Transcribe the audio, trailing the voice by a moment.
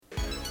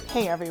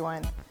Hey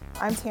everyone,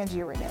 I'm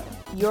Tangia Renee,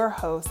 your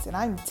host, and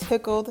I'm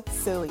tickled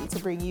silly to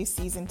bring you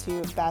season 2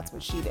 of That's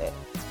What She Did,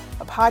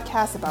 a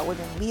podcast about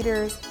women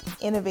leaders,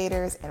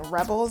 innovators, and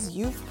rebels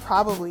you've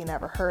probably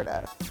never heard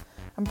of.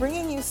 I'm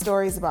bringing you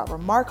stories about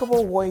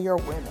remarkable warrior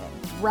women,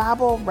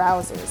 rabble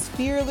rousers,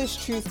 fearless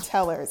truth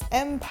tellers,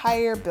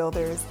 empire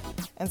builders,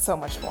 and so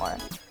much more.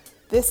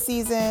 This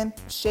season,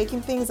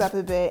 shaking things up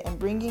a bit and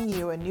bringing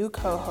you a new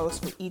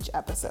co-host for each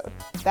episode.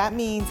 That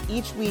means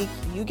each week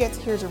you get to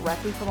hear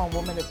directly from a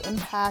woman of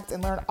impact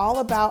and learn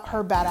all about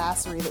her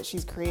badassery that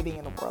she's creating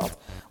in the world,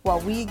 while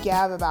we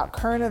gab about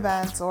current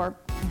events or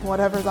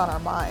whatever's on our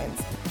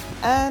minds.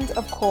 And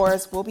of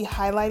course, we'll be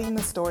highlighting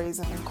the stories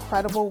of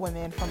incredible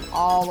women from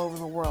all over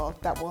the world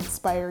that will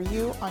inspire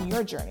you on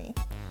your journey.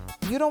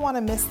 You don't want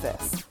to miss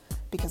this,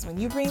 because when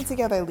you bring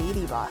together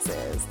lady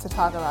bosses to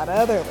talk about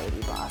other lady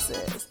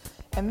bosses,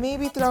 and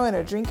maybe throw in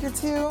a drink or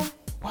two,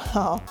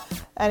 well,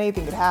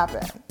 anything could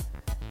happen.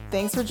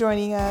 Thanks for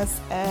joining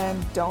us,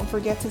 and don't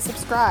forget to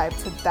subscribe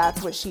to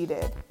That's What She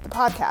Did, the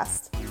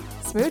podcast.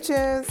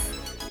 Smooches!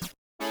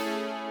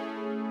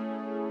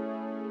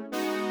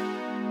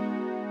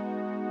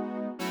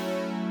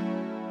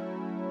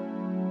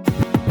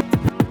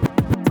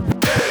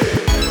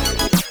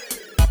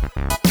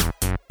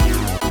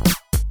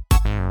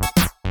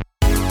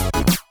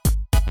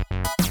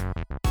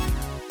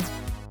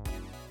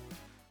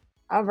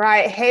 All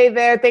right. Hey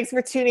there. Thanks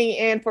for tuning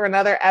in for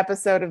another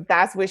episode of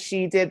That's What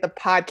She Did, the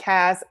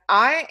podcast.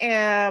 I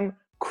am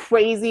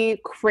crazy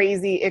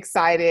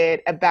excited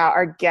about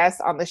our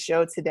guest on the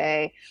show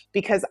today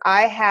because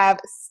I have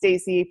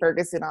Stacey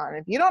Ferguson on.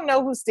 If you don't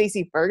know who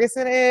Stacey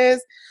Ferguson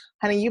is,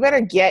 honey, you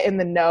better get in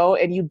the know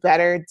and you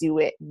better do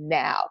it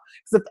now.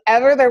 Because if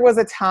ever there was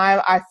a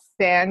time I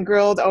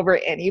fangirled over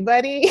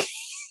anybody,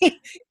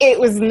 it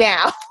was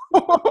now.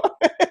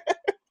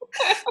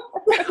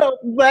 So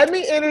let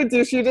me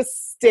introduce you to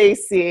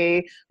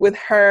Stacey with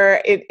her,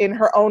 in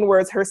her own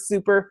words, her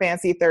super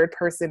fancy third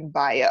person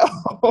bio.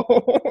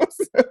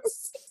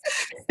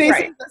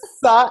 Stacey is a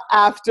sought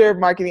after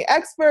marketing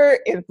expert,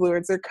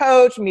 influencer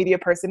coach, media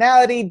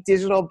personality,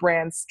 digital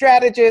brand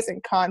strategist,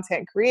 and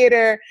content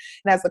creator.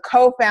 And as the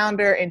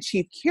co-founder and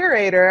chief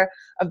curator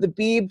of the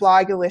Be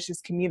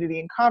Blogalicious community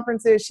and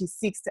conferences, she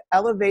seeks to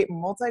elevate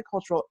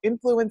multicultural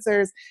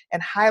influencers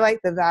and highlight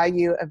the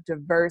value of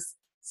diverse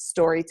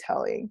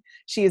storytelling.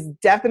 She is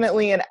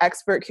definitely an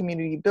expert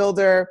community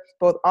builder,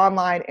 both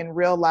online and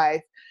real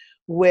life,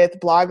 with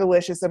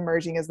Blogalicious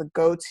emerging as the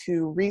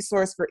go-to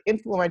resource for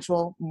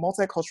influential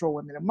multicultural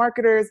women and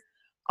marketers.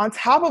 On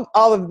top of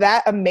all of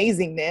that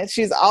amazingness,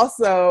 she's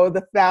also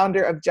the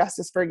founder of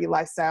Justice Fergie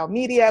Lifestyle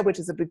Media, which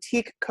is a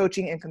boutique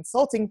coaching and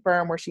consulting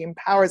firm where she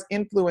empowers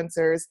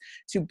influencers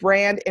to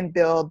brand and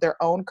build their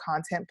own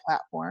content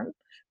platform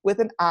with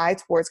an eye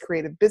towards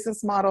creative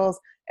business models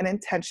and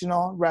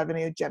intentional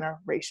revenue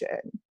generation.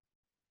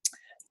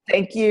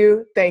 Thank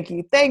you,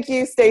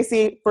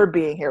 Stacey, for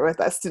being here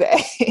with us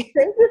today. Thank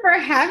you for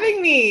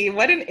having me.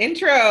 What an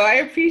intro. I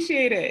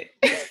appreciate it.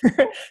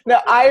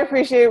 No, I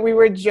appreciate it. We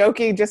were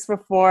joking just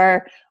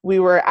before we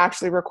were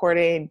actually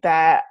recording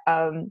that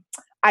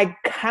I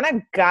kind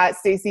of got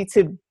Stacey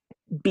to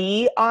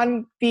be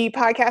on the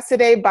podcast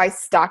today by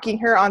stalking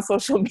her on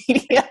social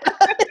media.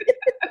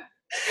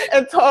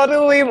 And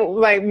totally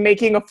like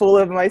making a fool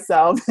of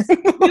myself. We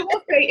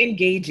will say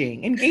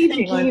engaging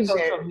on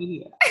social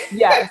media.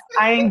 Yes,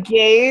 I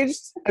engaged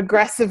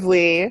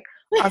aggressively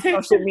on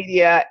social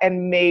media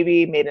and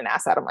maybe made an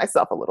ass out of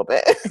myself a little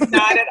bit.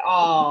 Not at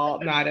all.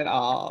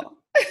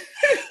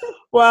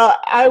 Well,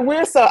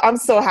 I'm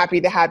so happy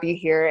to have you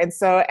here. And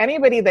so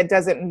anybody that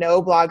doesn't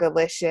know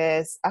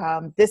Blogalicious,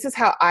 this is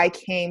how I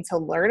came to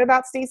learn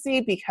about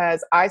Stacey,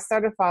 because I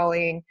started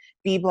following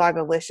Be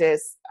Blogalicious.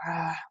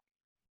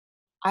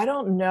 I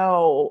don't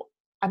know.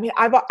 I mean,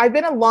 I've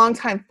been a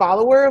longtime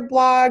follower of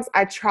blogs.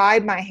 I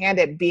tried my hand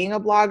at being a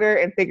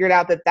blogger and figured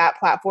out that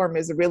platform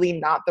is really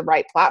not the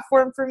right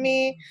platform for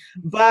me.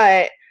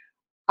 But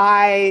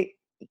I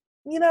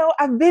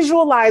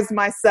visualized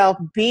myself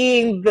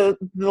being the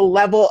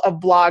level of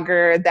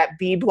blogger that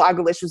Be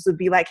Blogalicious would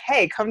be like,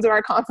 hey, come to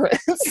our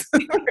conference.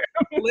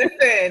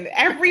 Listen,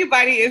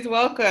 everybody is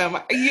welcome.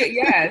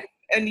 Yes.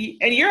 And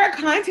you're a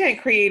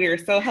content creator.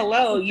 So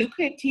hello, you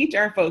could teach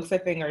our folks a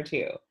thing or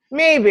two.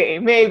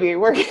 Maybe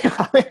working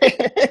on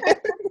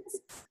it.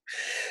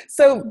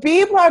 So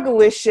Be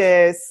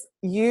Blogalicious,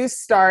 it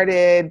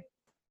started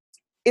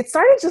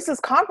just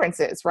as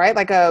conferences, right?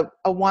 Like a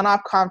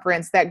one-off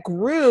conference that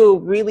grew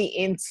really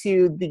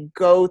into the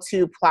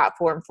go-to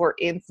platform for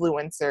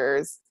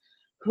influencers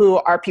who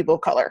are people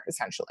of color,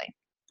 essentially.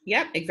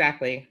 Yep,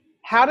 exactly.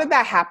 How did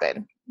that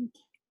happen?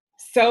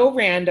 So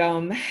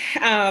random.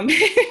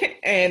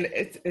 And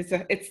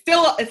it's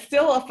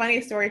still a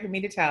funny story for me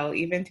to tell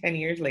even 10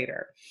 years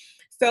later.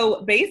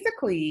 So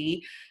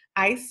basically,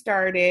 I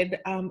started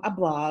a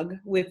blog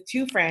with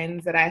two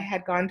friends that I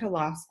had gone to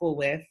law school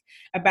with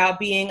about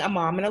being a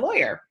mom and a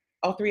lawyer.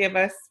 All three of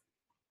us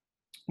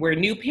were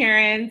new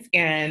parents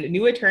and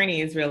new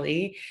attorneys,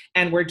 really,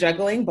 and we're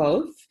juggling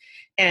both.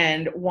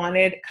 and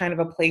wanted kind of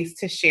a place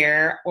to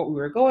share what we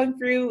were going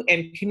through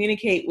and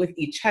communicate with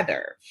each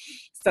other.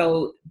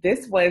 So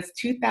this was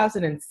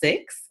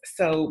 2006.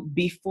 So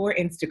before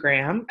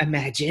Instagram,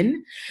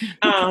 imagine,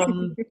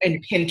 and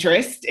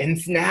Pinterest and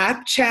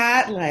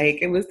Snapchat,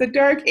 like it was the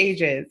dark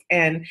ages.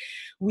 And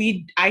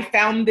I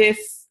found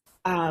this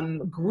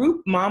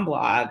group mom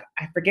blog.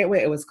 I forget what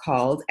it was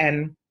called.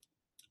 And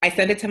I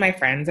sent it to my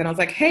friends and I was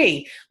like,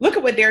 hey, look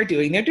at what they're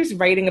doing. They're just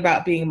writing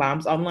about being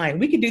moms online.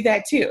 We could do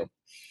that too.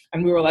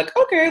 And we were like,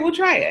 okay, we'll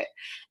try it.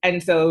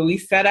 And so we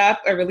set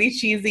up a really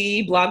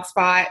cheesy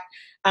Blogspot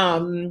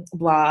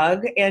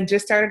blog and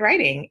just started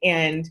writing.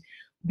 And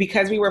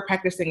because we were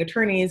practicing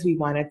attorneys, we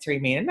wanted to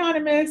remain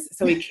anonymous.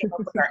 So we came up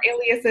with our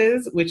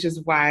aliases, which is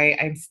why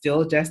I'm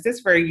still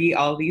Justice Fergie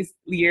all these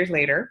years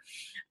later.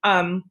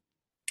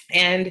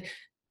 And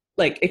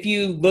like, if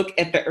you look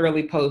at the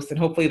early posts, and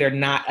hopefully they're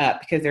not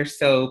up because they're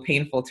so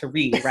painful to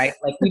read, right?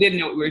 Like, we didn't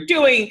know what we were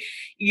doing.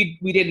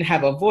 We didn't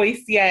have a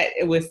voice yet.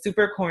 It was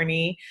super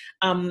corny.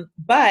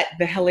 But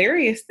the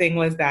hilarious thing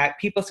was that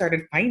people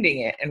started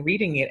finding it and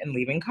reading it and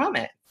leaving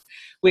comments,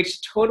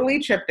 which totally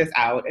tripped us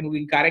out, and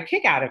we got a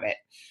kick out of it.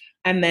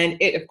 And then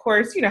it, of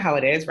course, you know how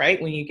it is, right?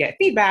 When you get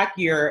feedback,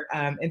 you're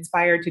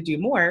inspired to do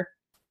more.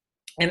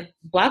 And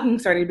blogging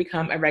started to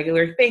become a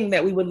regular thing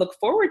that we would look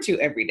forward to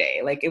every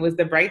day. Like, it was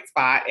the bright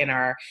spot in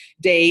our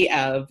day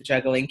of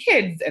juggling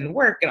kids and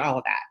work and all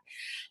of that.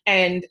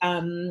 And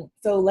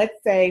so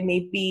let's say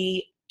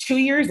maybe 2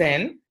 years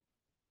in,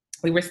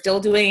 we were still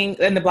doing,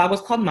 and the blog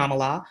was called Mama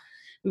Law.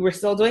 We were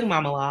still doing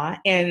Mama Law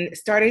and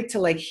started to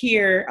like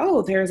hear,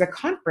 oh, there's a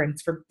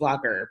conference for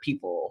blogger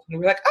people. And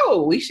we're like,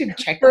 oh, we should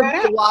check that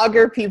out. For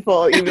blogger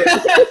people, even.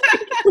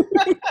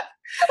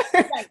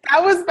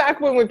 That was back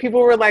when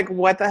people were like,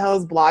 what the hell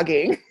is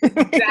blogging?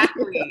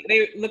 Exactly.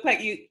 They looked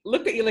at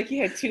you like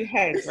you had two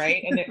heads,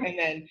 right? And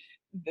then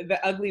the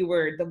ugly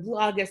word, the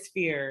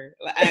blogosphere,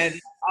 and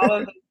all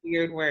of those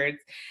weird words.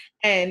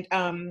 And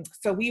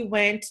so we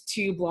went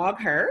to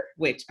BlogHer,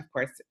 which of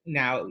course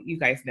now you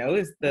guys know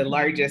is the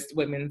largest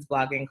women's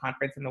blogging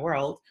conference in the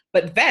world.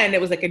 But then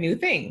it was like a new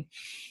thing.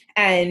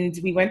 And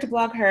we went to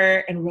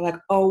BlogHer and we're like,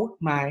 oh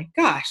my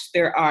gosh,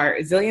 there are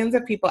zillions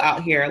of people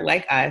out here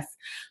like us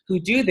who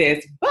do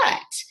this,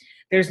 but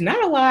there's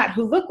not a lot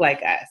who look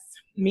like us,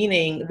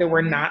 meaning there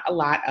were not a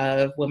lot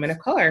of women of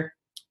color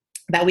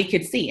that we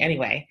could see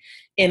anyway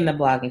in the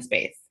blogging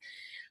space.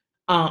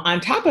 On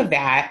top of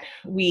that,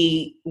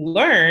 we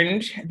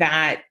learned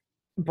that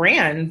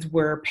brands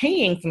were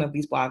paying some of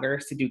these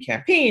bloggers to do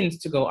campaigns,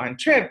 to go on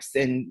trips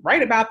and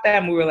write about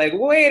them. We were like,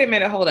 wait a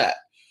minute, hold up,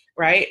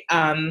 right?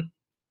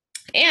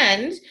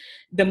 And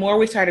the more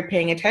we started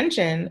paying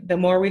attention, the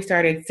more we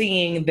started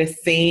seeing the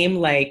same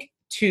like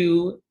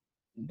two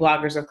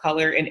bloggers of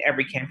color in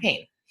every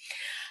campaign.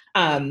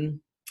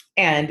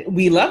 And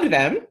we loved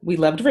them. We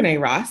loved Renee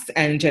Ross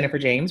and Jennifer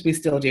James. We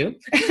still do.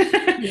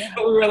 Yeah.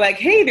 But we were like,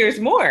 hey, there's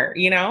more,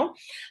 you know?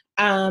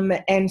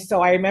 And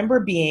so I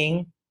remember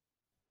being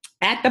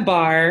at the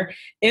bar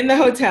in the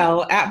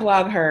hotel at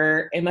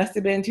BlogHer. It must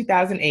have been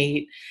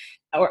 2008.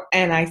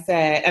 And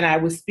I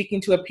was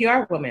speaking to a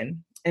PR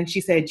woman. And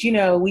she said, you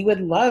know, we would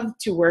love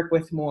to work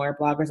with more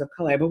bloggers of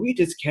color, but we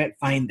just can't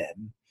find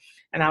them.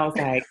 And I was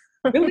like,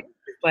 really?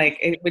 Like,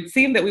 it would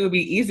seem that we would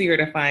be easier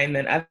to find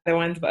than other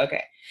ones, but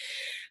okay.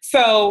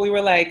 So we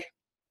were like,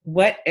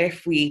 what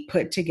if we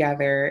put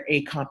together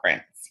a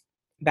conference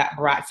that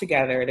brought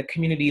together the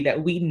community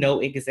that we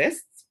know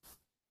exists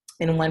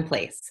in one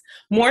place?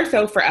 More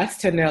so for us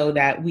to know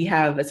that we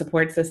have a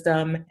support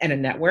system and a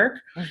network.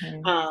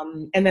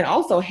 Mm-hmm. And then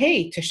also,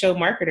 hey, to show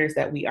marketers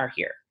that we are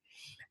here.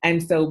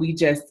 And so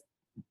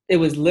it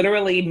was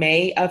literally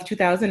May of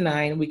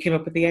 2009, we came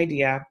up with the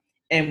idea,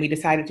 and we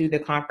decided to do the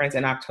conference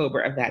in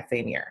October of that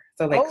same year.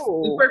 So like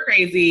super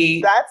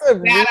crazy. That's a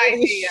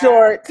really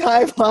short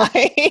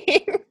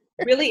timeline.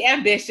 Really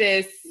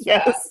ambitious.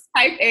 Yes.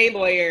 Type A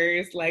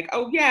lawyers, like,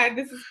 oh yeah,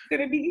 this is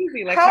going to be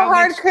easy. Like, how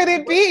hard could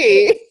it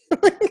be? How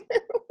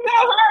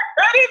hard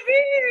could it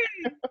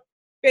be?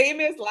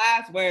 Famous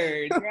last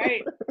words,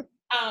 right?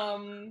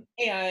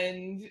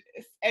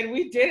 And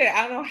we did it.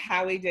 I don't know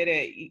how we did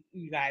it,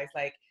 you guys.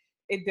 Like,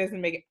 it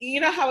doesn't make it, you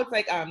know how it's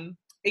like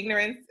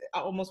ignorance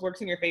almost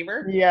works in your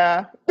favor?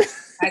 Yeah.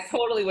 That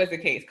totally was the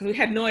case, because we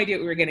had no idea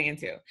what we were getting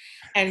into.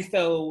 And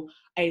so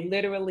I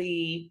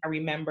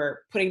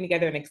remember putting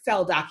together an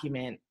Excel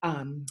document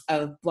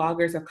of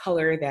bloggers of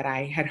color that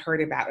I had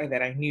heard about or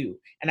that I knew.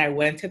 And I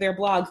went to their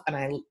blogs and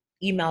I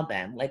emailed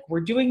them, like, we're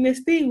doing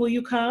this thing, will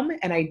you come?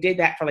 And I did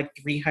that for like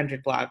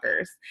 300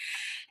 bloggers.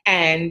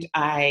 And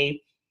I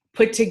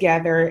put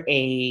together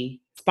a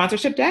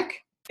sponsorship deck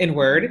in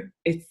Word.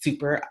 It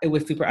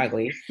was super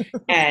ugly.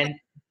 And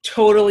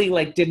totally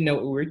like didn't know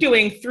what we were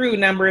doing, threw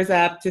numbers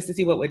up just to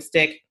see what would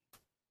stick.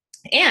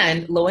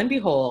 And lo and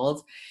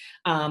behold,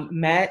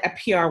 met a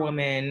PR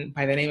woman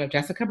by the name of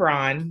Jessica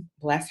Braun,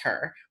 bless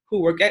her, who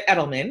worked at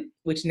Edelman,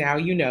 which now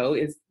you know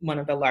is one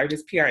of the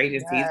largest PR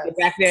agencies. Yes. But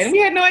back then we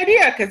had no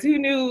idea, because who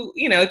knew,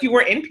 you know, if you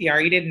were in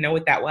PR, you didn't know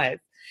what that was.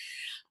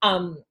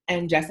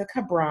 And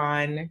Jessica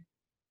Braun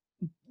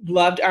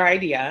loved our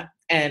idea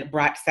and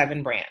brought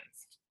 7 brands.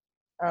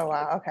 Oh,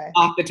 wow. Okay.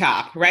 Off the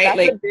top, right? That's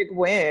like a big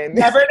win.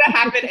 never to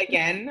happen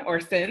again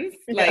or since,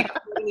 like Yeah.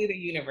 totally the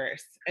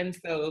universe. And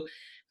so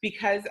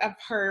because of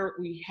her,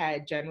 we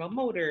had General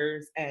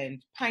Motors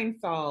and Pine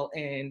Sol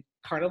and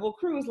Carnival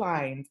Cruise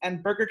Lines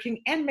and Burger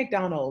King and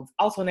McDonald's,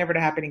 also never to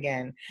happen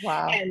again.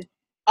 Wow. And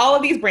all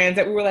of these brands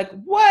that we were like,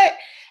 what?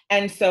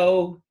 And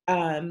so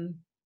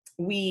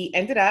we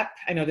ended up,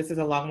 I know this is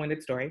a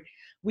long-winded story,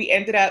 we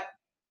ended up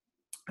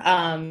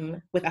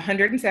with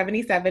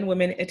 177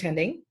 women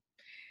attending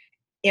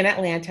in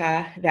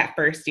Atlanta that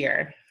first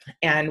year.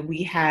 And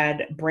we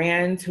had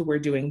brands who were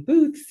doing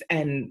booths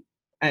and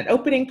an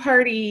opening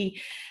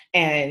party.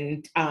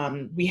 And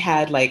we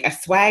had like a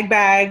swag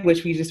bag,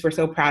 which we just were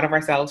so proud of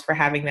ourselves for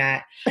having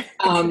that.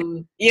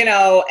 And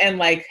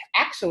like,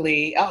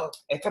 actually,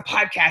 it's a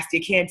podcast you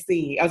can't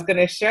see. I was going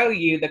to show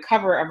you the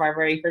cover of our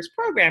very first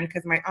program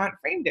because my aunt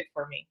framed it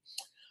for me.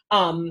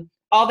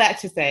 All that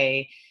to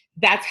say,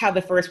 that's how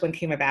the first one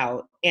came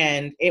about.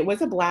 And it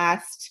was a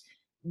blast.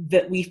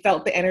 That we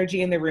felt the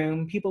energy in the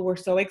room. People were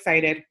so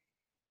excited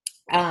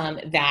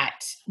that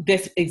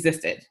this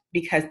existed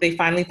because they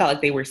finally felt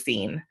like they were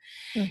seen,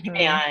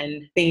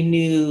 and they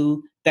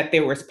knew that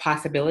there was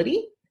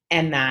possibility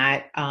and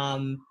that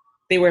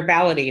they were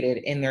validated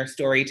in their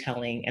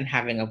storytelling and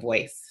having a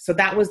voice. So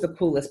that was the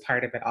coolest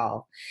part of it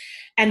all.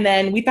 And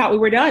then we thought we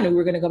were done. We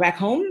were going to go back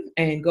home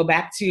and go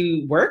back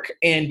to work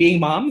and being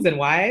moms and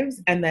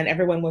wives. And then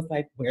everyone was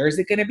like, where is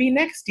it going to be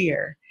next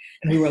year?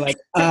 And we were like,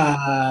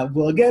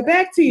 we'll get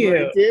back to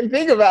you. Didn't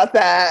think about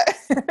that.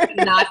 Did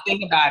not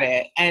think about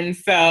it. And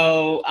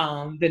so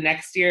the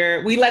next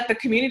year, we let the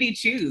community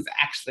choose,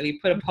 actually. We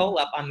put a poll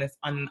up on this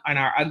on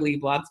our ugly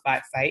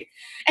Blogspot site.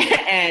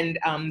 And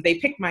they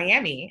picked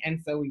Miami.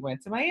 And so we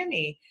went to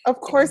Miami. Of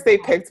course they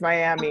picked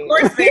Miami. Of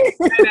course they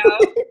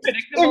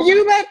If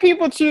you let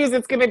people choose,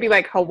 it's going to be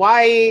like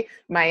Hawaii,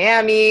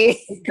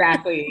 Miami.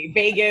 Exactly.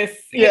 Vegas.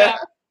 Yeah.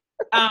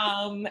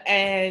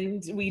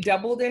 And we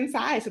doubled in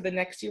size. So the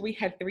next year we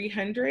had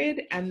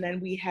 300 and then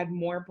we had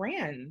more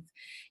brands.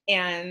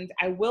 And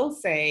I will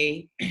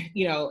say,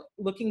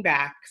 looking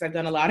back, because I've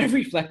done a lot of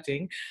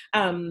reflecting,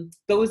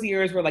 those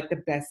years were like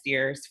the best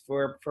years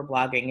for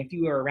blogging if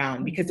you were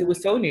around, because it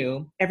was so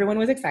new. Everyone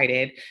was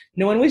excited.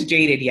 No one was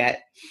jaded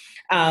yet.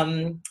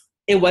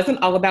 It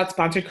wasn't all about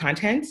sponsored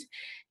content.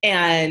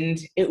 And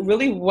it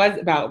really was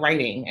about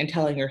writing and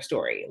telling your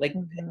story. Like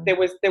there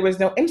was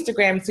no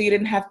Instagram, so you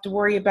didn't have to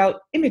worry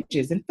about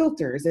images and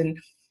filters and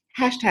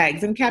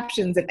hashtags and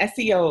captions and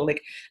SEO.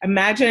 Like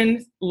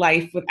imagine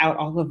life without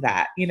all of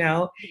that,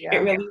 Yeah.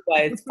 It really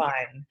was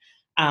fun.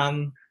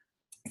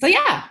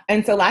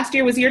 And so last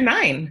year was year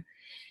 9.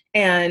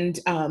 And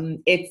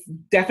it's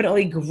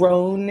definitely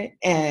grown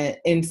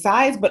in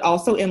size, but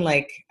also in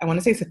like, I want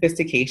to say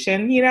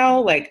sophistication,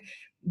 like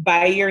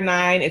by year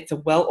 9, it's a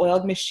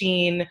well-oiled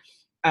machine.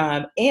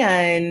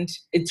 And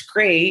it's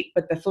great.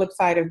 But the flip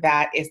side of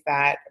that is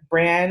that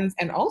brands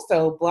and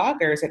also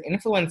bloggers and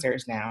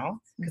influencers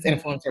now, because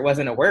influencer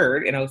wasn't a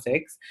word in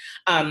 2006,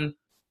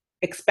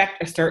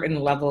 expect a certain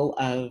level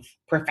of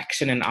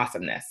perfection and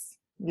awesomeness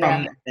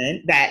from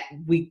them that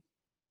we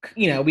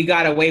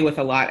got away with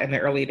a lot in the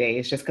early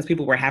days just because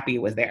people were happy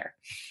it was there.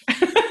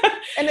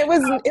 And it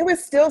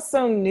was still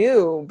so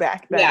new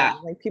back then. Yeah,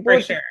 like people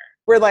for sure.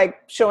 were like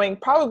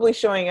probably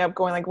showing up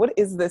going like, what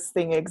is this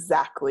thing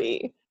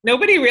exactly?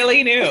 Nobody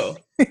really knew.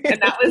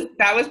 And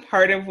that was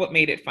part of what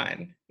made it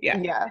fun. Yeah.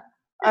 Yeah.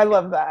 I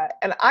love that.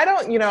 And I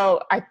don't,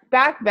 I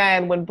back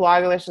then when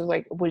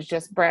Bloggerish was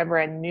just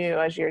brand new,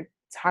 as you're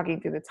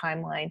talking through the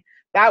timeline,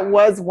 that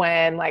was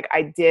when like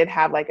I did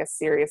have like a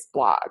serious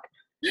blog.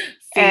 See,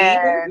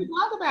 what did you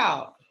blog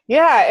about?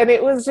 Yeah, and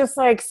it was just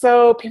like,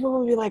 so people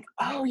would be like,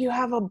 "Oh, you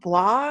have a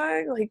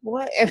blog? Like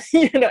what?" And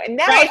and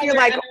now you're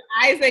like,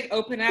 eyes like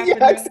open up.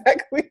 Yeah,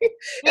 exactly.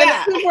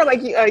 Yeah. And people are like,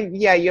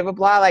 "Yeah, you have a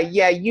blog." Like,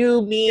 yeah,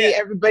 you, me,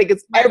 everybody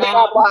gets everybody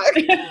got a blog.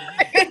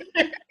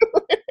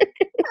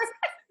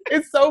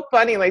 It's so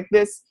funny. Like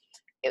this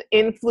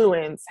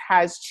influence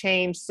has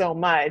changed so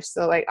much.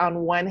 So like on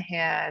one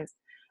hand,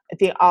 I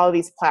think all of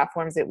these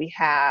platforms that we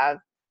have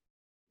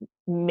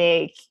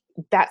make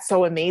that's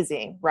so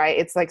amazing, right?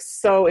 It's like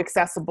so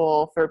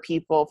accessible for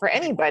people, for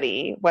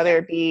anybody, whether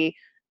it be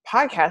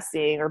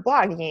podcasting or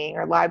blogging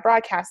or live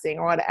broadcasting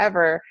or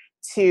whatever,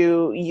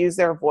 to use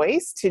their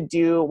voice to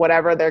do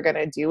whatever they're going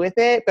to do with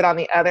it. But on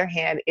the other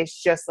hand,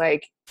 it's just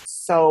like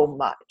so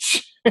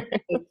much.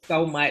 It's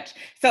so much.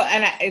 So,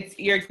 and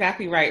you're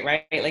exactly right?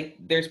 Like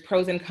there's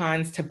pros and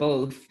cons to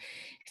both.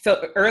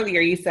 So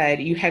earlier you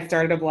said you had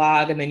started a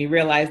blog and then you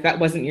realized that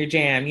wasn't your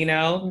jam,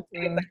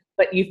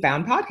 but you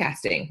found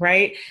podcasting,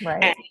 right?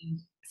 Right. And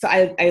so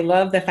I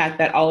love the fact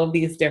that all of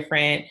these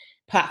different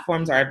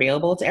platforms are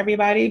available to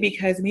everybody,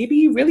 because maybe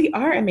you really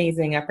are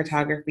amazing at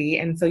photography.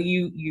 And so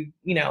you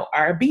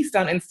are a beast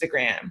on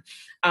Instagram,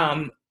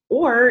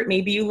 or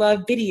maybe you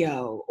love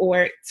video,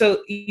 or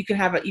so you can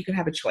have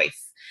a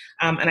choice.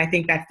 And I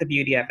think that's the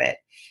beauty of it.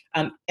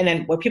 And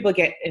then what people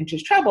get into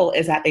trouble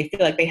is that they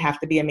feel like they have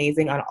to be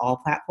amazing on all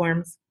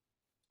platforms.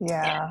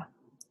 Yeah.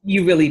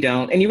 You really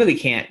don't. And you really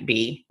can't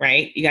be,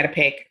 right? You got to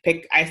pick,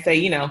 I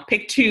say,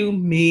 pick two,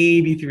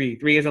 maybe three.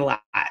 Three is a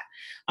lot.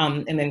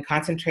 And then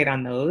concentrate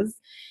on those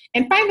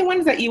and find the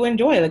ones that you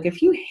enjoy. Like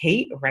if you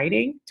hate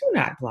writing, do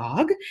not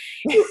blog.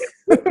 You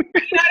know what I mean?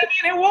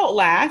 It won't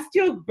last.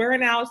 You'll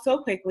burn out so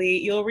quickly.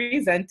 You'll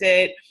resent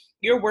it.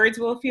 Your words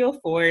will feel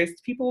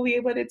forced. People will be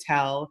able to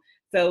tell.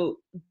 So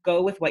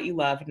go with what you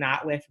love,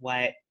 not with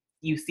what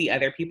you see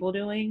other people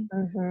doing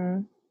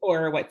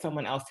or what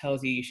someone else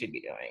tells you should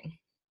be doing.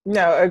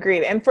 No,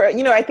 agreed. And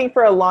I think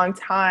for a long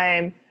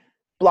time,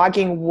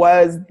 blogging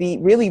was the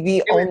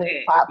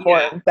only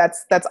platform. Yeah.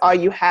 That's all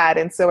you had.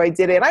 And so I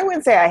did it. And I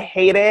wouldn't say I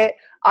hate it.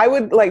 I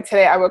would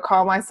today, I would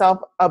call myself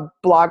a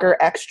blogger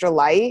extra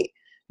light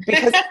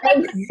because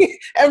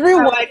every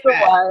once in a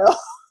while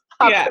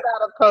I'll put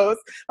out a post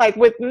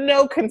with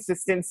no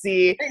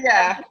consistency.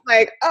 Yeah.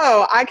 I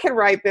can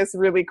write this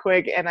really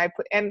quick. And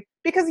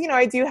because,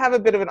 I do have a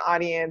bit of an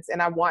audience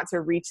and I want to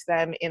reach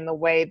them in the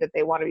way that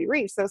they want to be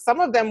reached. So some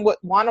of them would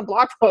want a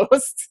blog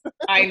post.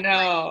 I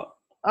know.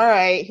 All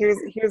right,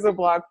 here's a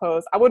blog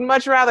post. I would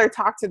much rather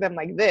talk to them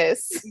like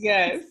this.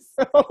 Yes.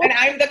 And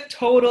I'm the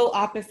total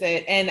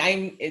opposite.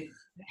 And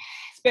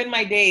spend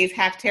my days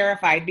half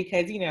terrified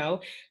because, the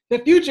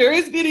future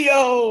is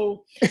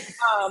video.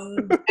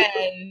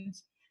 And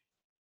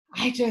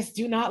I just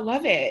do not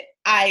love it.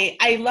 I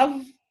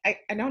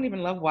don't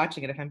even love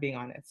watching it, if I'm being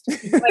honest.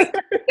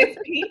 It's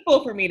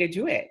painful for me to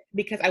do it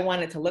because I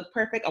want it to look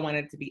perfect. I want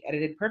it to be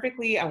edited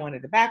perfectly. I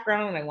wanted the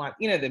background and I want,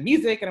 the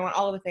music and I want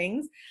all of the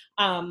things.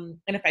 And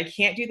if I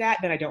can't do that,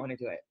 then I don't want to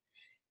do it.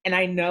 And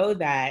I know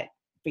that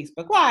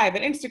Facebook Live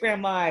and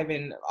Instagram Live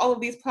and all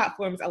of these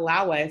platforms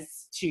allow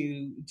us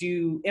to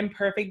do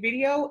imperfect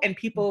video, and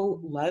people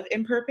love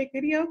imperfect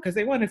video because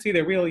they want to see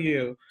the real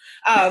you.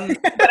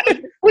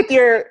 With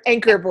your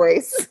anchor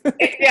voice.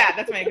 Yeah,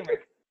 that's my anchor voice.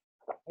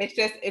 It's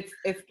just, it's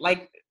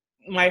like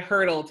my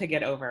hurdle to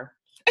get over.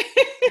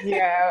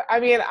 Yeah. I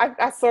mean,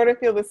 I sort of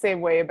feel the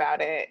same way about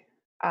it.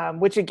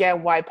 Which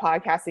again, why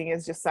podcasting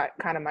is just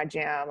kind of my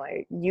jam.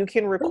 Like you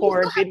can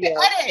record video.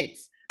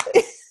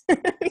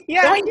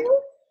 Yeah. Don't you?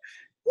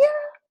 Yeah.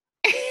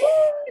 A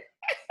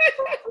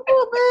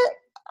little bit.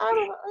 I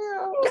don't know.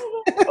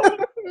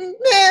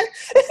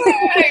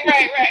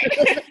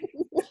 Right.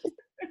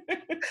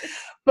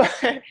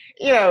 But,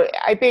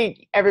 I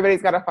think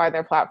everybody's got to find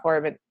their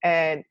platform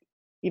and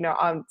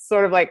on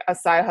sort of like a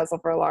side hustle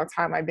for a long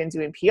time, I've been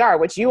doing PR,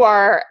 which you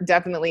are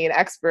definitely an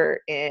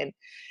expert in.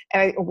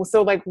 And I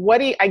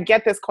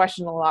get this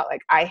question a lot,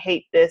 like, I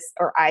hate this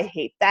or I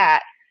hate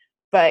that.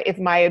 But if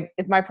my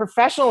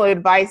professional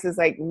advice is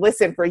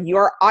listen, for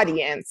your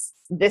audience,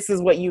 this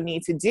is what you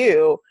need to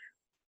do.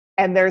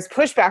 And there's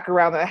pushback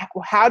around that.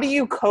 How do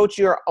you coach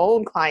your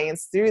own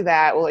clients through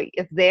that? Well,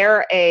 if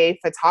they're a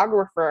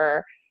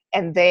photographer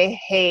and they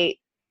hate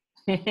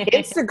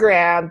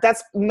Instagram,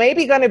 that's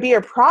maybe going to be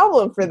a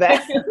problem for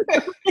them.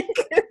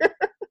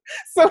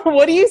 So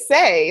what do you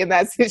say in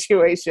that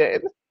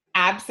situation?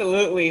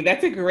 Absolutely.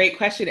 That's a great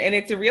question. And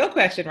it's a real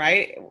question,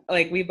 right?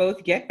 We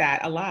both get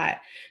that a lot.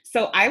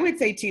 So I would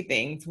say two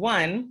things.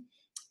 One,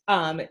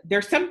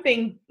 there's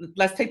something,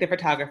 let's take the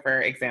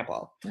photographer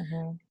example.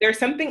 Mm-hmm. There's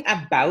something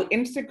about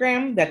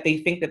Instagram that they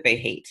think that they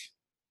hate,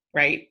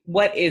 right?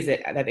 What is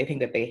it that they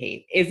think that they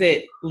hate? Is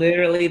it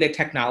literally the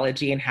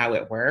technology and how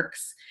it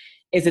works?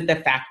 Is it the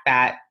fact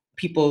that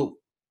people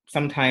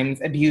sometimes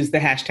abuse the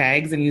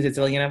hashtags and use a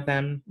zillion of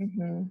them?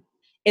 Mm-hmm.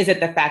 Is it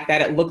the fact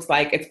that it looks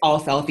like it's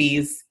all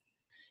selfies?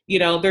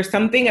 There's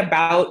something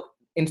about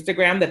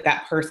Instagram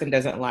that person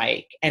doesn't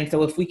like. And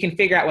so if we can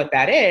figure out what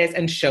that is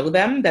and show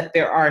them that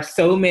there are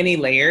so many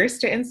layers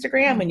to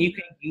Instagram and you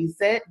can use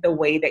it the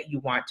way that you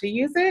want to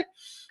use it,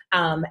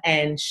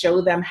 and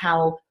show them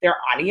how their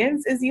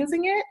audience is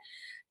using it,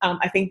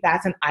 I think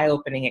that's an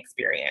eye-opening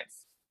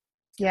experience.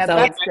 Yeah, so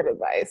that's good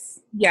advice.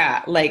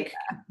 Yeah, remember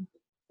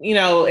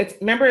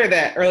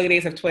the early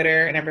days of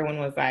Twitter and everyone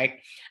was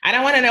like, I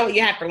don't want to know what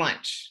you had for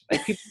lunch.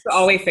 People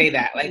always say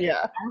that. I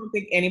don't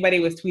think anybody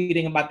was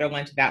tweeting about their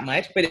lunch that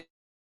much, but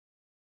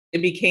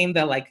it became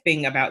the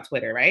thing about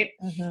Twitter, right?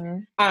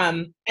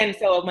 Mm-hmm. And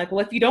so I'm like,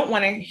 well, if you don't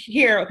want to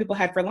hear what people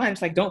had for lunch,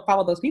 don't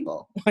follow those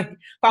people.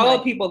 Follow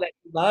people that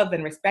you love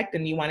and respect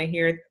and you want to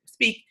hear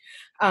speak.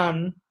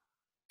 Not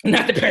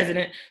the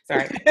president,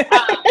 sorry.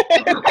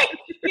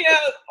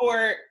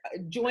 Or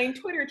join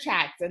Twitter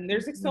chats. And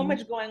there's so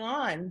much going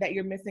on that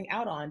you're missing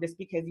out on just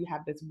because you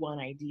have this one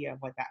idea of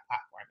what that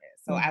platform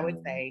is. So I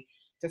would say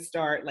to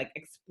start,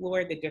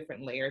 explore the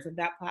different layers of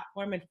that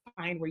platform and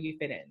find where you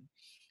fit in.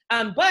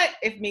 But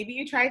if maybe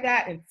you try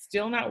that and it's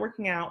still not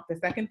working out, the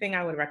second thing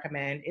I would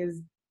recommend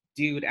is,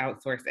 dude,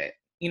 outsource it.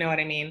 You know what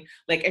I mean?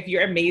 If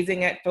you're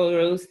amazing at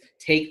photos,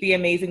 take the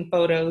amazing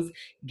photos,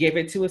 give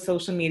it to a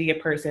social media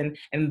person,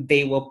 and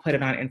they will put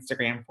it on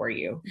Instagram for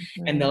you.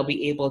 Mm-hmm. And they'll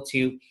be able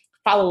to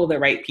follow the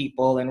right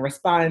people and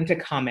respond to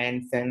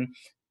comments and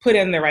put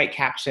in the right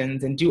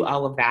captions and do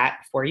all of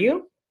that for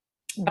you.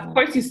 Mm-hmm. Of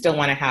course, you still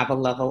want to have a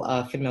level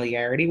of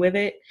familiarity with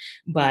it,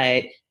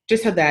 but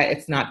just so that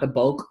it's not the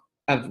bulk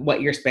of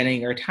what you're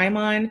spending your time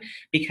on,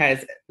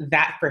 because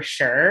that for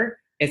sure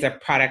is a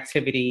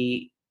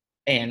productivity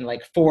and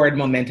like forward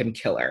momentum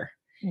killer.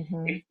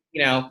 Mm-hmm.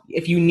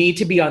 If you need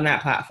to be on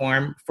that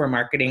platform for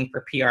marketing,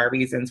 for PR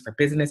reasons, for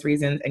business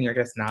reasons, and you're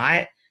just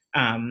not,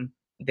 then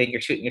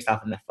you're shooting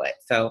yourself in the foot.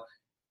 So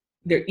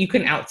you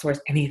can outsource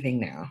anything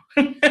now.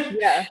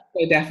 Yeah.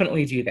 So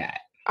definitely do that.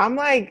 I'm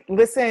like,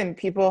 listen,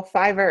 people,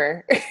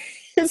 Fiverr.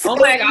 It's Oh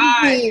so my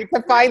God. easy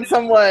to find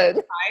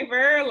someone.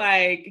 Fiverr,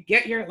 like,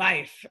 get your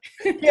life.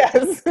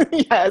 Yes,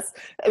 yes.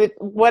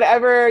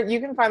 Whatever, you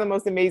can find the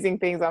most amazing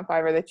things on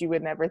Fiverr that you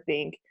would never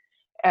think.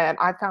 And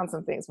I found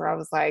some things where I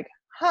was like,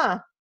 huh,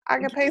 I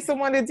could pay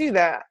someone to do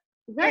that.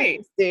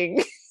 Right.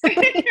 Interesting.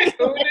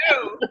 Who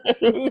knew?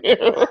 Who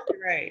knew?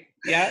 Right.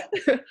 Yeah.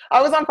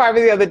 I was on Fiverr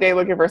the other day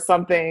looking for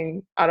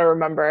something, I don't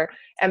remember.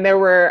 And I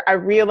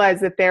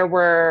realized that there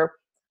were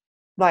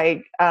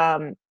like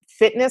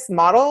fitness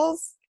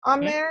models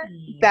on there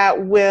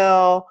that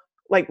will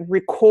like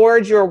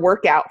record your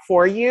workout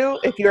for you.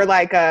 If you're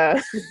like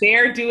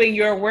they're doing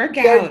your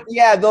workout.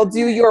 Yeah, they'll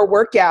do your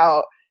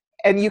workout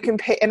and you can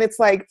pay, and it's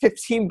like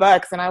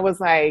 $15. And I was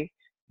like,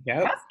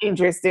 yep, that's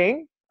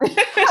interesting.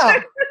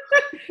 Huh.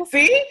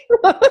 See?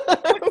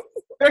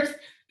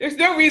 There's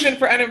no reason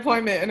for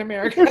unemployment in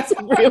America. It's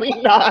really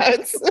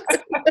not.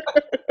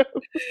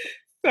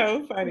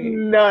 So funny.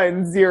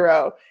 None,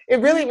 zero.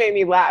 It really made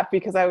me laugh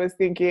because I was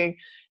thinking,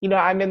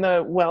 I'm in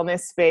the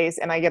wellness space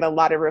and I get a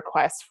lot of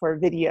requests for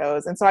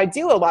videos. And so I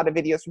do a lot of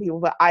videos for people,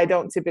 but I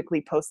don't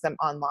typically post them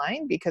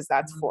online because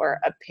that's for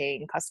a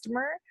paying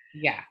customer.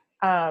 Yeah.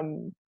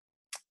 And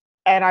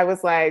I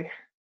was like,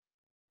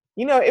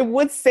 it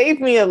would save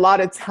me a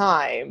lot of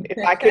time if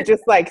I could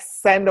just like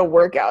send a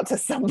workout to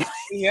somebody.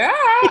 Yeah.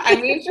 I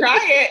mean, try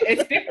it.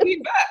 It's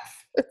 $15.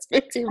 It's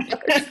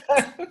 $15.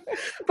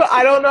 But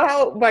I don't know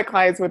how my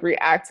clients would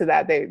react to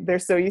that. They're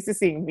so used to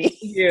seeing me.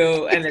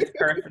 You, and it's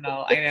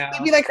personal. I know.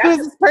 They'd be like, who's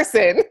this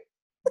person?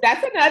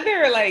 That's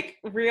another like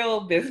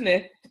real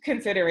business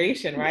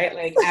consideration, right?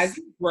 Like as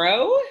you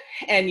grow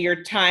and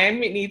your time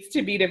needs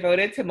to be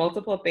devoted to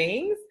multiple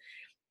things,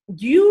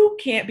 you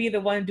can't be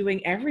the one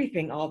doing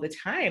everything all the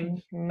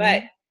time. Mm-hmm.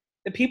 But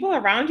the people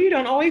around you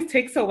don't always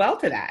take so well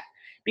to that,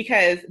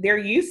 because they're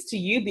used to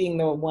you being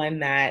the one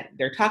that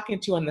they're talking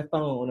to on the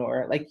phone,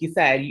 or like you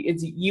said,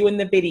 it's you in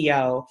the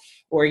video,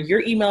 or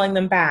you're emailing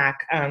them back.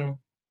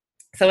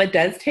 So it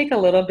does take a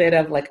little bit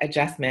of like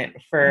adjustment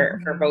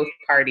for both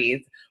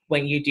parties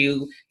when you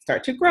do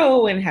start to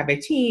grow and have a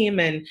team.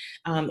 And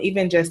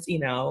even just,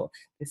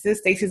 this is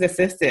Stacey's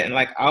assistant.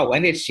 Like, oh,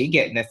 when did she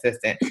get an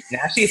assistant?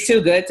 Now she's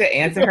too good to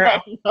answer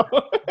her.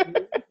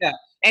 Yeah.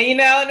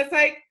 And, and it's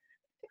like,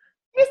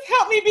 just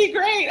help me be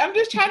great. I'm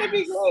just trying to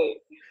be great.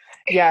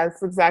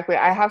 Yes, exactly.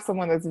 I have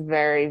someone that's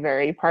very,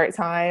 very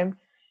part-time.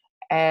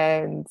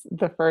 And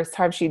the first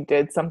time she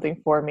did something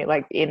for me,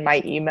 like in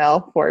my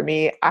email for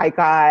me, I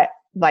got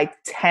like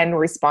 10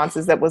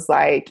 responses that was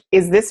like,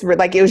 is this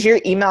like, it was your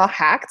email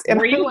hacked? And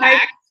were you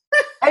hacked?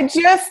 I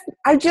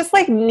just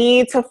like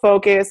need to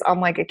focus on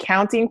like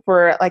accounting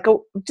for like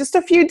just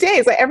a few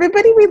days. Like,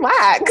 everybody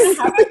relax.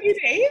 Have a few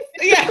days?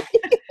 Yeah.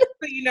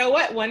 So you know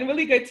what? One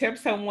really good tip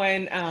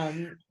someone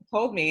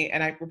told me,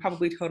 and we're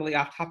probably totally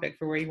off topic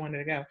for where you wanted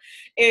to go,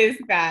 is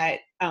that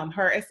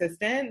her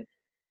assistant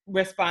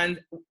responds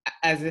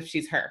as if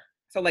she's her.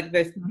 So like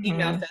this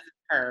email says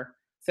it's her,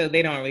 so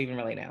they don't even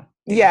really know.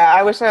 Yeah,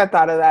 I wish I had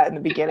thought of that in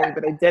the beginning,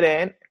 but I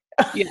didn't.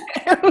 Yeah.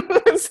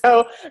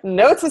 So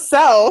note to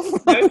self.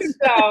 Note to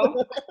self.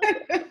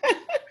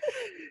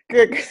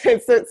 Good.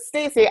 So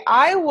Stacey,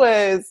 I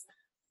was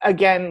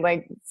again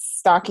like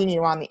stalking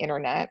you on the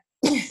internet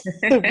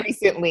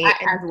recently,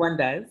 as one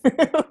does.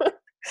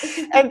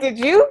 And did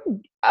you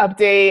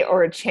update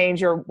or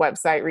change your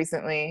website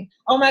recently?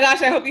 Oh my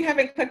gosh, I hope you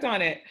haven't clicked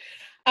on it.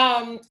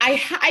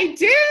 I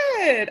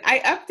did. I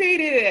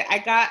updated it.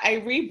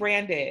 I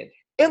rebranded.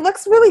 It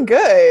looks really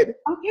good.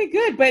 Okay,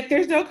 good. But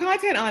there's no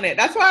content on it.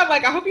 That's why I'm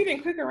like, I hope you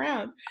didn't click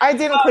around. I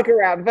didn't click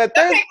around, but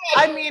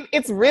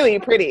it's really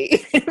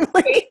pretty.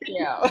 Like,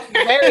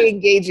 very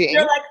engaging.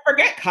 You're like,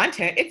 forget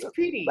content. It's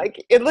pretty.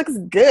 Like, it looks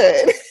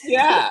good.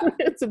 Yeah.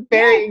 It's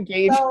very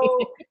engaging.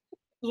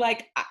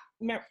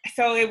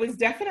 So it was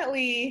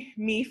definitely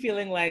me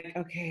feeling like,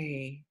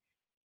 okay,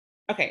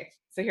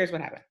 so here's what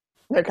happened.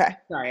 Okay.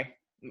 Sorry.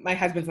 My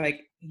husband's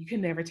like, you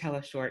can never tell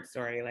a short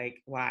story.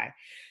 Like, why?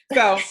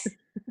 So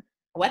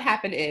what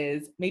happened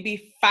is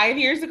maybe 5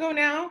 years ago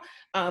now,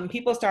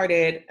 people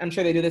started, I'm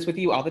sure they do this with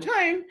you all the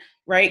time,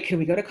 right? Can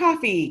we go to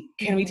coffee?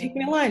 Can we take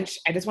me to lunch?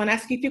 I just want to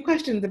ask you a few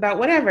questions about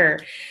whatever.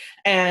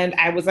 And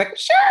I was like,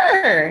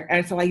 sure.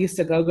 And so I used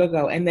to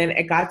go. And then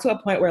it got to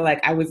a point where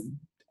like I was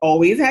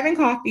always having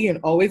coffee and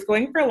always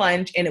going for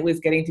lunch, and it was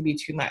getting to be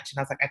too much. And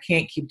I was like, I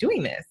can't keep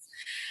doing this.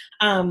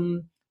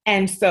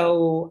 And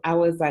so I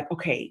was like,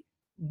 okay,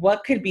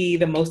 what could be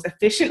the most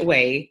efficient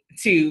way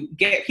to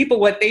get people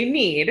what they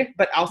need,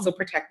 but also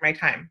protect my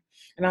time?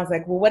 And I was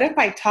like, well, what if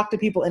I talk to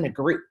people in a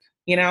group,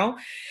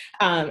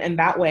 and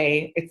that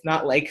way it's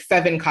not like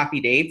 7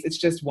 coffee dates, it's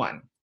just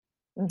one.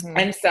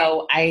 And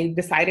so I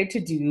decided to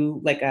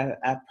do like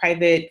a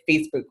private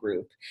Facebook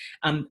group.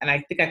 And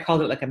I think I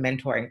called it like a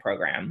mentoring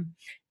program.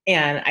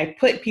 And I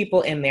put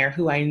people in there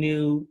who I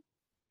knew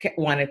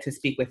wanted to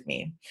speak with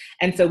me.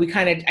 And so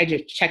I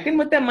just checked in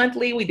with them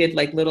monthly. We did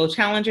like little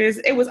challenges.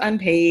 It was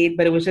unpaid,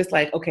 but it was just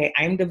like, okay,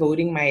 I'm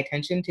devoting my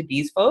attention to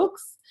these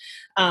folks.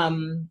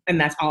 And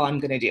that's all I'm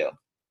going to do.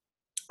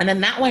 And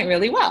then that went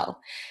really well.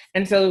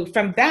 And so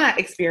from that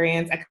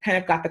experience, I kind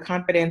of got the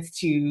confidence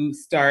to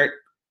start,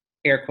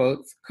 air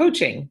quotes,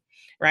 coaching,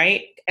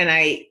 right? And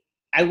I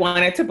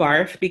wanted to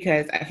barf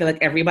because I feel like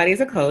everybody's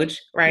a coach,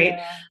 right?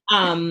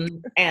 Yeah.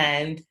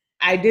 And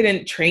I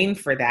didn't train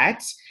for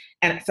that.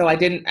 And so I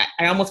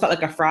almost felt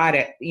like a fraud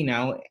at,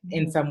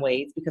 in some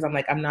ways, because I'm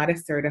like, I'm not a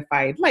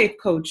certified life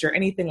coach or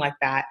anything like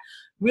that.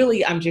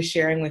 Really, I'm just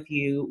sharing with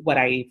you what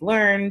I've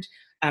learned,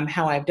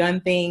 how I've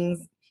done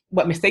things,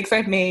 what mistakes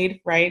I've made,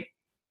 right?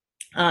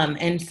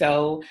 And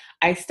so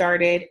I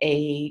started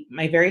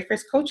my very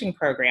first coaching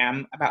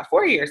program about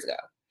 4 years ago.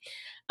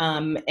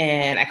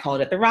 And I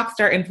called it the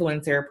Rockstar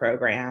Influencer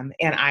Program.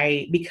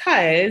 And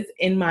because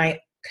in my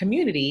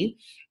community,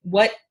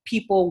 what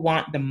people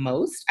want the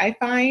most, I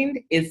find,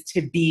 is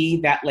to be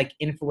that like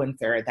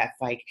influencer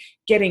that's like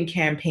getting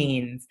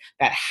campaigns,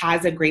 that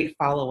has a great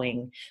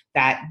following,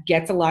 that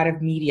gets a lot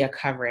of media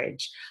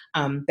coverage,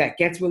 that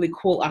gets really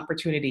cool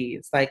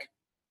opportunities. Like,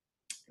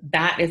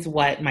 that is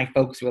what my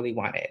folks really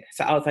wanted.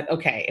 So I was like,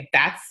 okay, if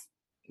that's,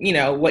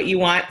 what you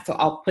want, so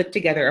I'll put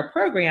together a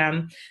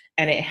program.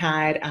 And it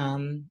had,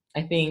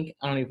 I think,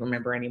 I don't even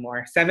remember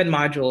anymore, 7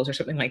 modules or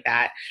something like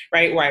that,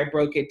 right? Where I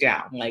broke it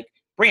down, like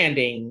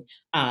branding,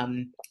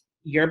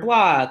 your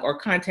blog or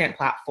content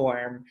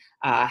platform,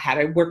 how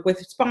to work with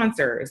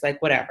sponsors, like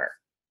whatever.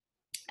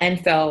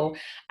 And so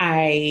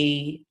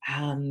I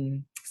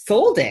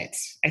sold it.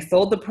 I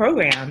sold the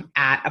program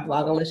at a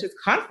Blogalicious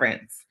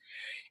conference.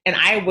 And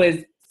I was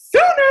so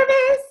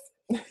nervous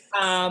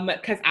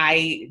because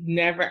I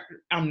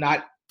don't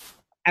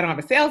have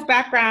a sales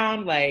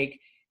background. Like,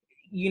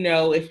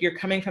 if you're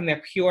coming from the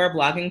pure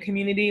blogging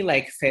community,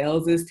 like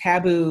sales is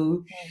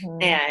taboo.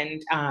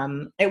 And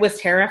it was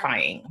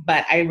terrifying,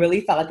 but I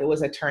really felt like it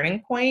was a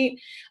turning point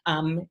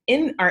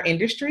in our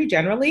industry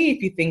generally,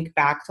 if you think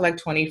back to like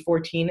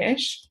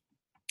 2014-ish.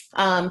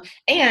 And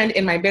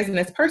in my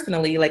business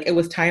personally, like it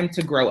was time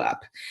to grow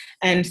up.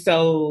 And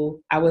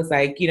so I was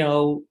like,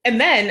 and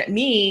then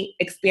me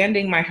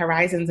expanding my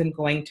horizons and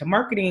going to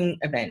marketing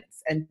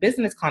events and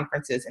business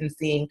conferences and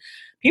seeing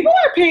people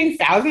are paying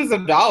thousands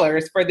of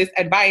dollars for this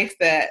advice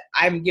that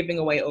I'm giving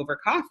away over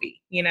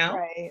coffee,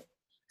 Right.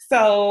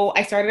 So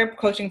I started a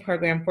coaching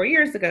program 4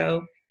 years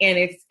ago, and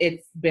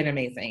it's been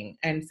amazing.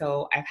 And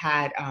so I've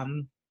had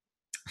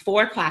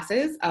 4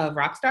 classes of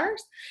Rockstars.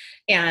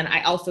 And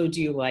I also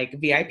do like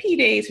VIP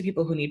days for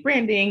people who need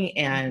branding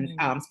and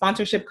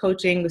sponsorship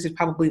coaching. This is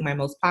probably my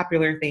most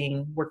popular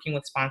thing, working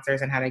with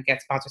sponsors and how to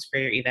get sponsors for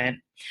your event.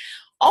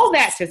 All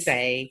that to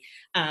say,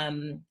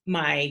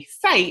 my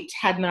site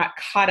had not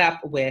caught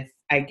up with,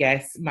 I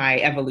guess, my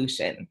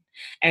evolution.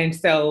 And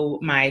so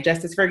my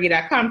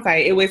justicefergie.com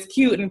site, it was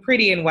cute and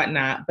pretty and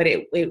whatnot, but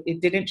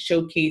it didn't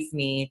showcase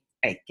me,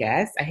 I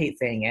guess, I hate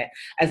saying it,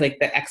 as like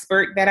the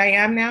expert that I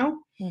am now.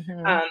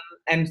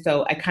 And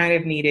so I kind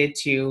of needed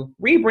to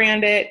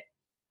rebrand it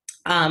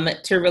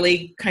to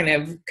really kind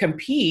of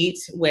compete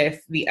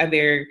with the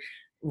other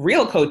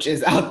real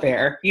coaches out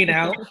there,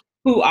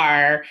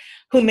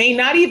 who may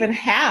not even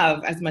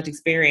have as much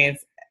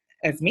experience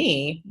as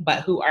me,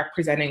 but who are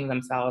presenting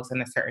themselves in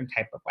a certain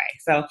type of way.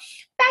 So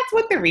that's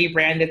what the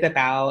rebrand is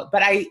about.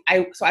 But I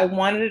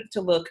wanted it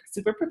to look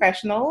super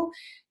professional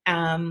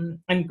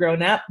and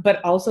grown up, but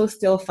also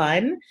still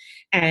fun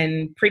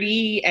and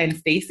pretty and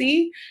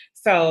Stacy.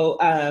 So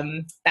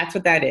that's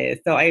what that is.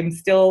 So I'm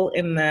still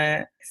in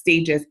the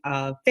stages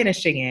of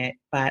finishing it,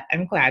 but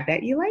I'm glad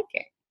that you like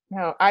it.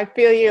 No, I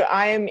feel you.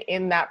 I am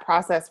in that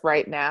process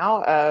right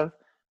now of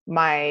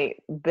my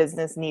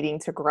business needing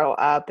to grow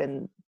up,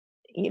 and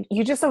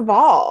you just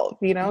evolve,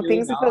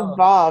 things have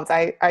evolved.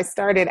 I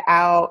started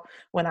out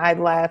when I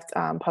left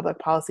public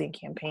policy and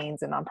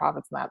campaigns and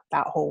nonprofits and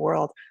that whole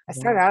world. I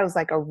started out as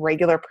like a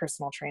regular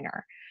personal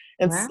trainer.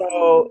 And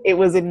so it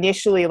was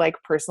initially like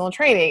personal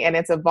training, and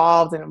it's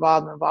evolved and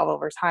evolved and evolved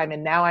over time.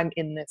 And now I'm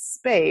in this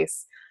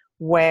space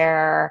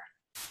where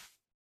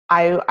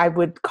I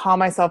would call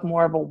myself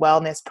more of a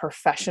wellness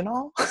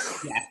professional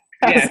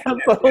as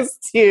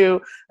opposed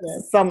to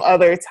some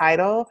other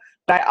title.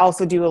 But I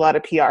also do a lot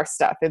of PR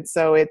stuff. And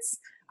so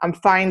I'm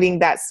finding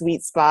that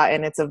sweet spot,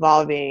 and it's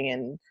evolving,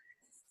 and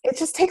it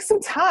just takes some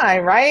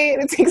time, right?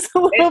 It takes a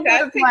little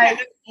bit of time.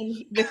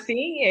 And the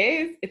thing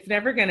is, it's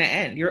never going to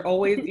end. You're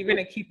going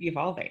to keep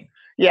evolving.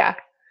 Yeah,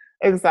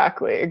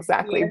 exactly. You're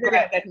going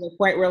to get to the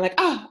point where like,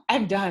 oh,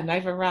 I'm done.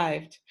 I've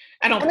arrived.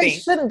 I don't think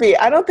it shouldn't be.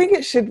 I don't think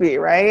it should be,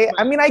 right?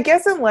 I mean, I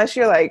guess unless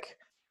you're like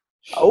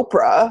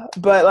Oprah,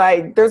 but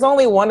like there's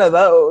only one of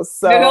those.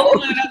 So there's only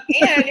one of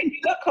those. And if you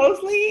look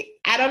closely,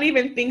 I don't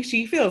even think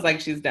she feels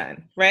like she's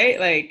done, right?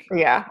 Like,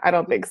 yeah, I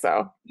don't think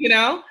so.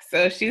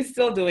 So she's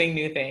still doing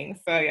new things.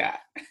 So yeah.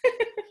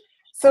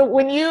 So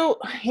when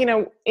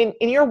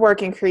in your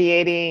work in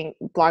creating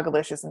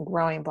Blogalicious and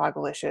growing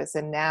Blogalicious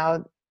and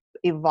now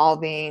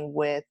evolving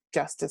with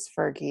Justice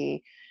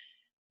Fergie,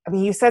 I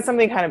mean, you said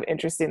something kind of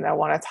interesting that I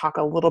want to talk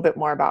a little bit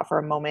more about for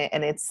a moment.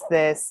 And it's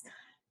this,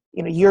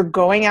 you're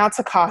going out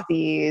to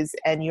coffees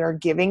and you're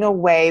giving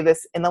away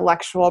this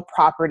intellectual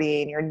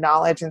property and your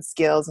knowledge and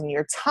skills and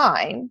your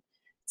time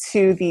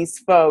to these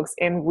folks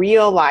and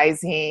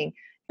realizing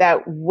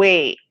that,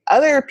 wait,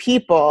 other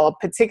people,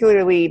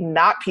 particularly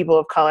not people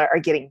of color, are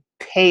getting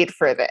paid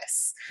for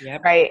this,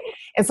 Yep. right?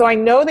 And so I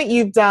know that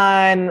you've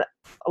done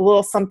a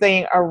little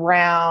something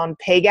around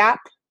pay gap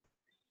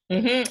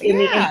in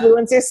the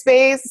influencer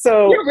space.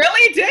 So you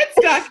really did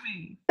stuff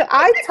me.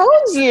 I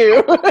told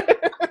you.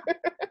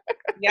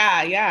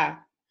 Yeah.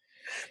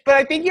 But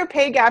I think your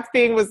pay gap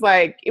thing was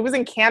like, it was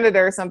in Canada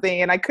or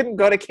something, and I couldn't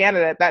go to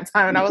Canada at that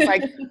time. And I was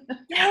like,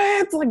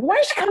 yeah, it's like, why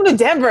don't you come to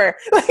Denver?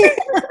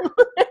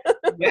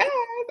 Yes,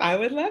 I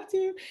would love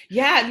to.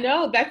 Yeah,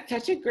 no, that's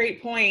such a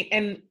great point.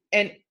 And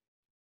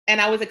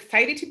I was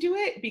excited to do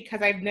it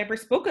because I've never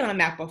spoken on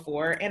that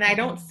before. And I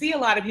don't see a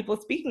lot of people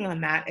speaking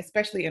on that,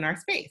 especially in our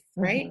space,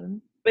 right? Mm-hmm.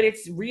 But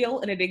it's real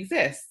and it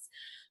exists.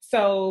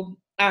 So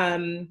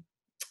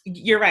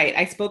you're right.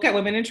 I spoke at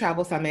Women in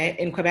Travel Summit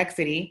in Quebec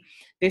City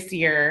this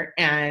year.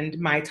 And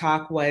my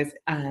talk was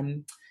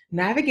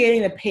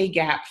navigating the pay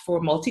gap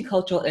for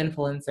multicultural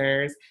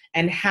influencers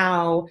and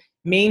how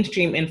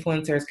mainstream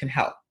influencers can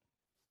help.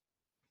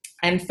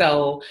 And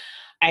so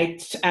I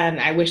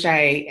wish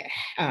I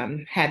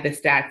had the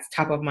stats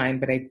top of mind,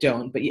 but I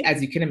don't. But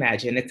as you can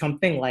imagine, it's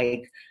something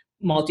like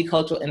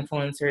multicultural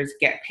influencers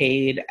get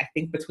paid, I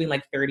think, between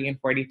like 30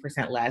 and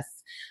 40% less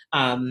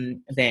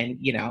than,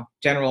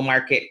 general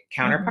market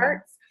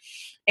counterparts.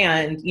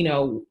 Mm-hmm.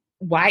 And,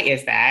 why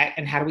is that?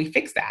 And how do we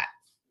fix that?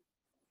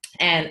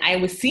 And I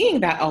was seeing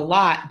that a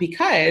lot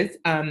because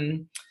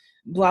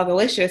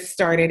Blogalicious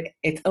started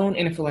its own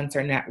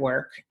influencer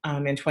network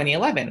in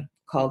 2011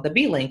 called the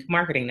B-Link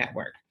Marketing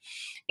Network.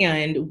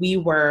 And we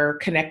were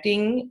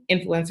connecting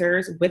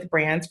influencers with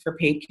brands for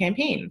paid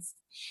campaigns.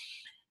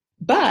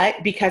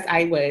 But because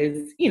I was,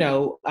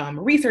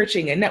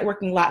 researching and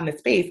networking a lot in the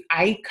space,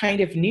 I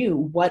kind of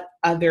knew what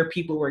other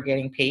people were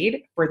getting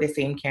paid for the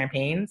same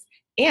campaigns.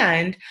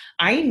 And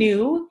I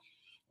knew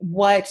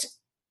what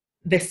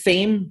the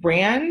same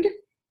brand,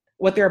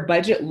 what their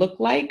budget looked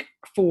like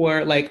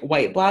for like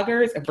white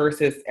bloggers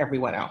versus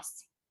everyone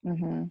else.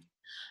 Mm-hmm.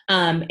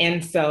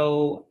 And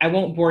so I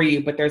won't bore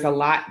you, but there's a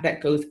lot that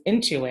goes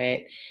into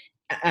it.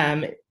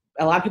 A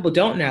lot of people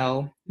don't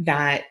know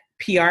that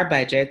PR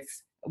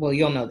budgets, well,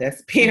 you'll know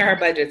this, PR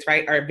budgets,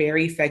 right, are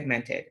very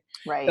segmented.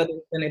 Right. So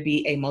there's going to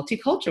be a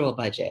multicultural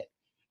budget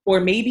or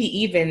maybe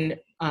even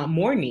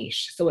more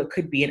niche. So it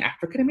could be an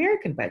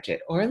African-American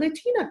budget or a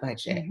Latina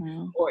budget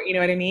or, you know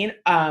what I mean?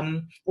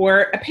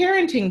 Or a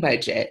parenting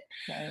budget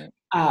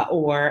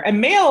or a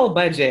male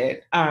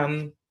budget.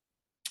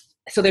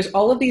 So there's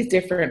all of these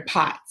different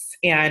pots.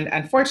 And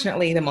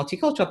unfortunately, the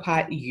multicultural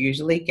pot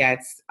usually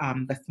gets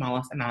the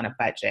smallest amount of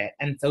budget.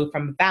 And so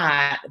from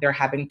that, they're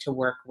having to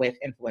work with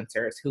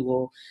influencers who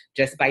will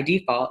just by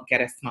default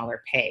get a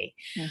smaller pay.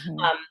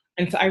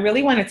 And so I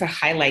really wanted to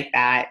highlight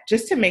that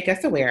just to make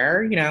us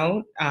aware,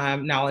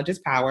 knowledge is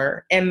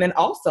power. And then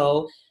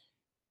also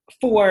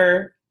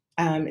for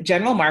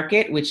general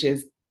market, which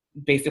is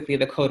basically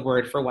the code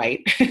word for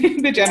white,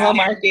 the general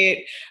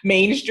market,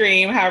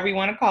 mainstream, however you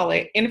want to call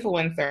it,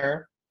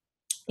 influencer.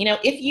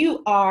 If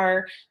you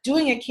are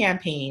doing a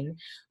campaign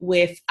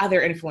with other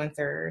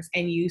influencers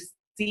and you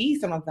see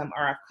some of them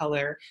are of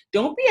color,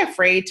 don't be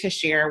afraid to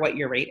share what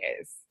your rate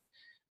is.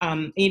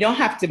 And you don't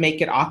have to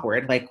make it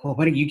awkward, like, well,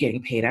 what are you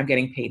getting paid? I'm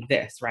getting paid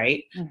this,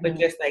 right? But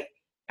just like,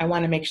 I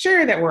want to make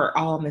sure that we're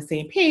all on the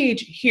same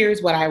page.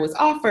 Here's what I was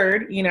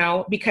offered,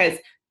 because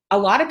a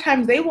lot of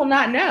times they will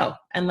not know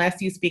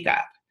unless you speak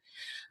up.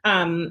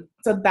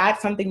 So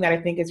that's something that I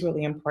think is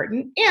really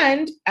important.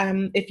 And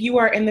if you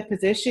are in the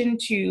position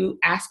to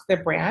ask the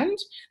brand,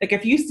 like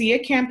if you see a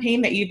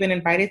campaign that you've been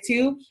invited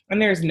to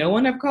and there's no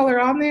one of color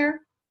on there,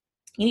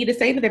 you need to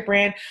say to the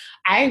brand,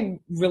 I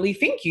really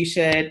think you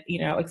should,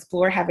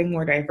 explore having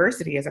more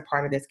diversity as a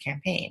part of this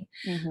campaign.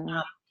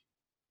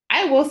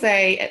 I will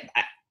say,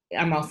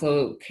 I'm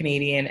also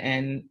Canadian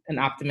and an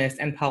optimist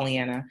and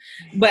Pollyanna,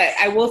 but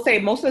I will say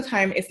most of the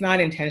time it's not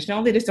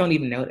intentional. They just don't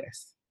even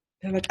notice.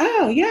 They're like,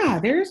 oh yeah,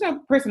 there's no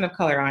person of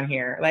color on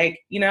here. Like,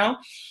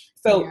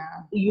 so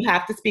you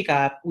have to speak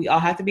up. We all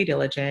have to be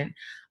diligent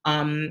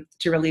to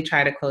really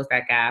try to close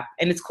that gap.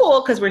 And it's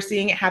cool because we're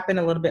seeing it happen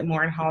a little bit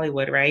more in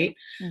Hollywood, right?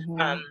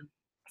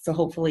 So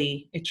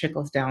hopefully it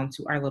trickles down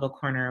to our little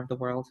corner of the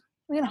world.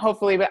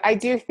 Hopefully, but I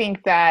do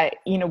think that,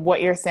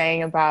 what you're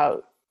saying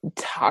about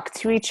talk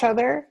to each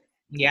other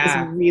is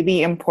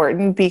really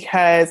important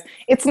because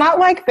it's not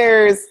like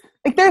there's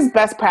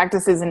best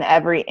practices in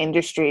every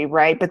industry,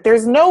 right? But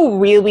there's no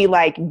really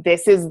like,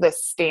 this is the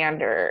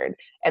standard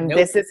and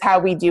this is how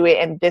we do it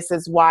and this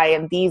is why,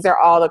 and these are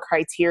all the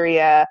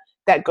criteria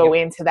that go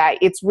into that.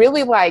 It's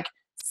really like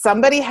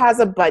somebody has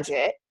a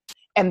budget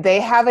and they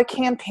have a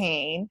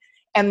campaign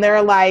and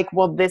they're like,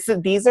 well, these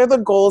are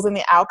the goals and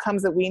the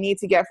outcomes that we need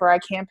to get for our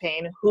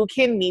campaign. Who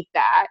can meet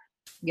that?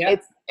 Yeah.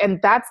 And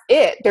that's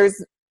it.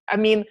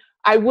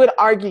 I would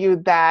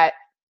argue that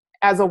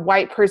as a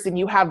white person,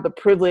 you have the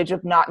privilege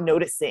of not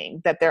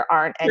noticing that there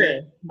aren't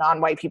any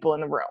non-white people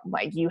in the room.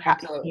 Like you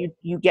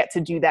get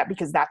to do that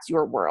because that's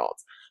your world.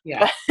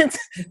 Yeah. But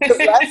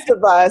the rest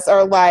of us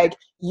are like,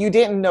 you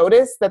didn't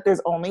notice that there's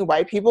only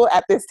white people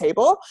at this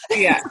table.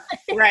 Yeah.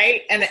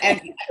 Right. And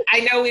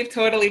I know we've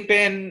totally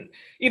been,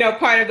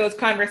 part of those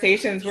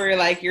conversations where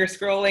like you're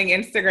scrolling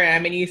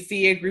Instagram and you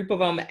see a group of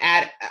them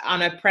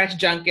on a press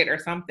junket or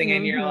something.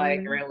 And you're like,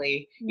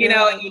 really,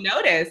 and you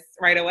notice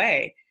right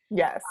away.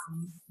 Yes.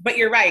 But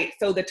you're right.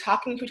 So the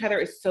talking to each other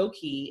is so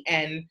key.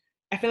 And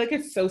I feel like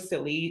it's so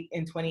silly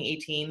in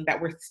 2018 that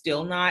we're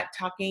still not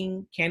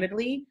talking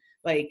candidly,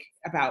 like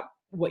about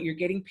what you're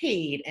getting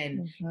paid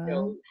and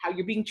how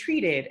you're being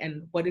treated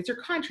and what does your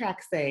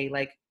contract say?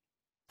 Like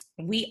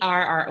we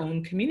are our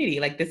own community.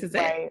 Like this is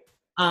it.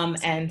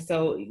 And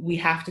so we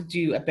have to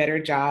do a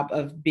better job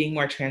of being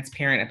more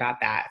transparent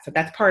about that. So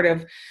that's part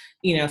of,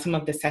 some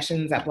of the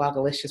sessions at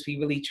Blogalicious. We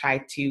really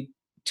try to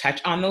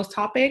touch on those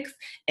topics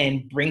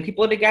and bring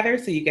people together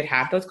so you could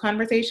have those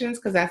conversations,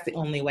 because that's the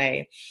only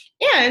way.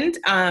 And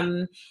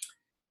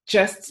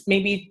just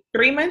maybe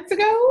 3 months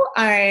ago,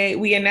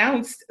 we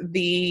announced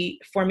the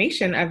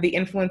formation of the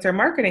Influencer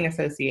Marketing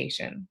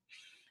Association.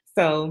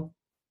 So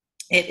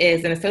it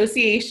is an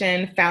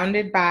association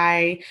founded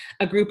by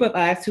a group of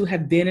us who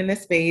have been in the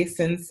space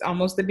since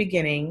almost the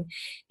beginning.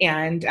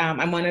 And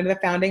I'm one of the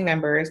founding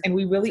members. And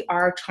we really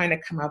are trying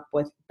to come up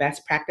with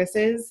best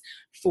practices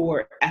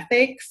for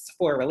ethics,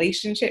 for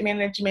relationship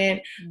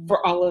management,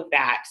 for all of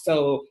that.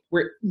 So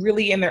we're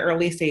really in the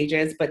early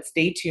stages, but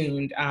stay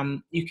tuned.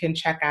 You can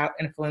check out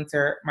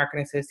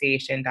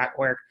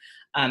influencermarketingassociation.org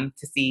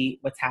to see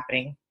what's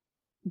happening.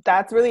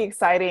 That's really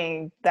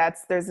exciting.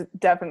 There's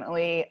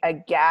definitely a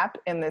gap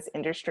in this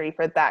industry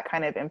for that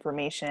kind of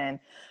information.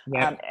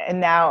 Yep. And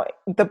now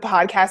the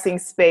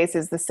podcasting space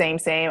is the same.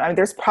 I mean,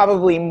 there's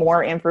probably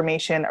more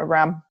information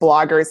around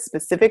bloggers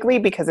specifically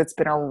because it's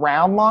been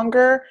around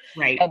longer.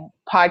 Right. And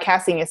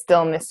podcasting is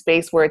still in this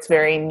space where it's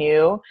very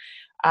new.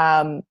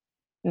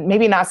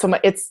 Maybe not so much.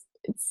 It's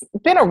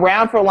been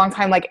around for a long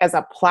time, like as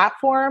a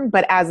platform,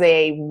 but as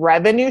a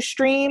revenue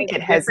stream, it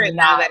has not.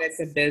 Now that it's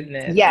a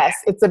business. Yes,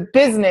 it's a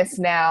business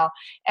now.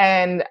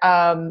 And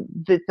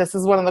this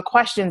is one of the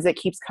questions that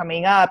keeps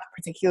coming up.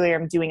 Particularly,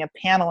 I'm doing a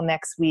panel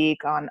next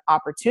week on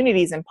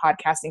opportunities in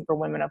podcasting for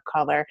women of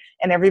color.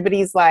 And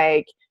everybody's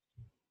like,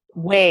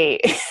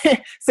 wait,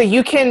 so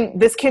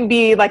this can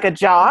be like a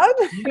job?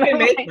 You can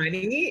make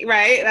money,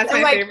 right? That's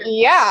my favorite.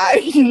 Yeah,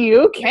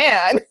 you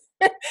can.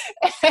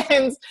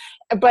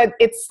 But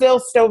it's still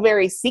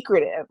very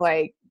secretive.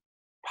 Like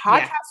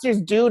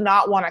podcasters do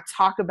not want to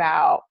talk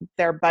about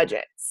their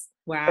budgets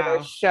for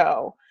their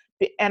show.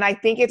 And I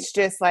think it's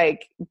just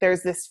like,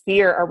 there's this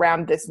fear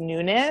around this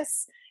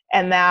newness.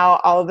 And now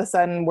all of a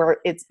sudden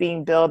it's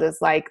being billed as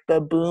like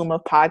the boom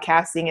of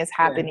podcasting is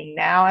happening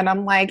now. And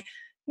I'm like,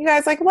 you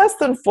guys, like less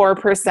than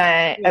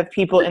 4% of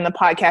people in the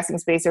podcasting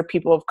space are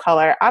people of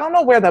color. I don't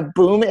know where the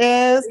boom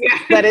is,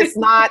 but it's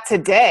not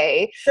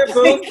today. The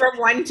boom from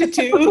 1 to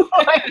 2.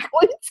 Like,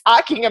 what are you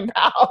talking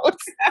about?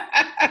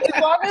 As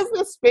long as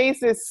the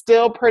space is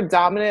still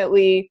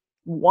predominantly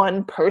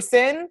one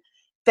person,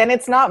 then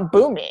it's not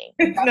booming.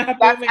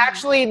 That's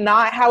actually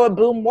not how a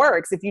boom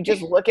works. If you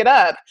just look it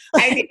up.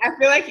 I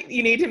feel like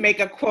you need to make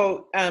a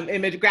quote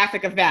image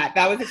graphic of that.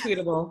 That was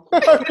tweetable.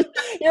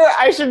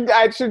 I should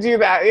do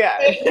that. Yeah.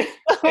 If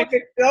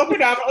it's still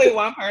predominantly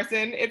one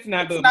person, it's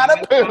not booming. It's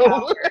not a boom.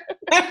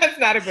 It's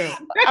not a boom.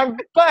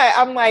 But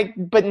I'm like,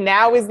 but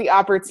now is the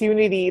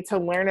opportunity to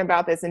learn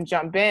about this and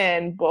jump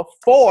in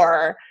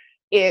before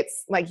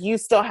it's like you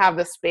still have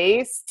the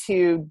space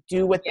to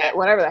do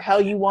whatever the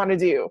hell you want to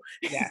do.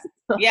 Yeah.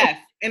 Yes.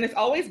 And it's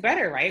always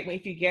better, right?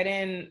 If you get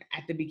in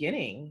at the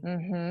beginning,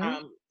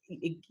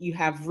 you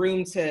have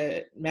room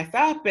to mess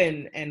up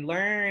and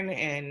learn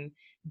and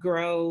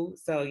grow.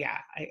 So yeah,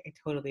 I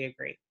totally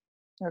agree.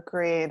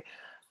 Agreed.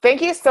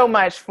 Thank you so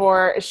much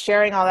for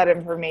sharing all that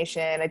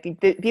information. I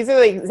think these are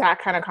the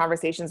exact kind of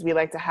conversations we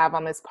like to have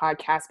on this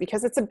podcast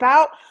because it's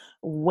about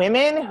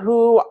women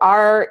who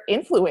are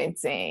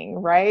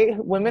influencing, right?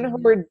 Women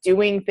who are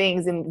doing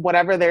things in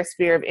whatever their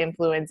sphere of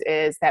influence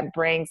is that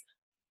brings,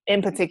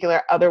 in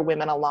particular, other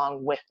women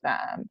along with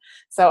them.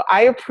 So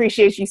I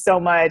appreciate you so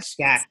much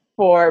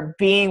for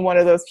being one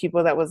of those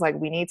people that was like,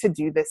 we need to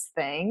do this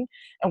thing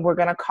and we're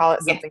going to call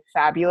it something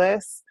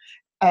fabulous.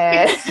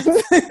 And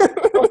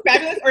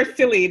fabulous or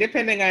silly,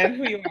 depending on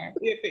who you are.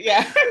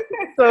 Yeah.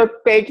 So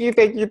thank you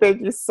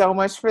so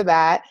much for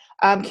that.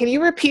 Can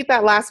you repeat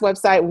that last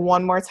website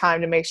one more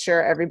time to make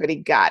sure everybody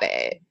got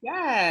it?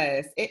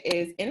 Yes, it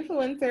is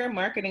Influencer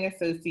Marketing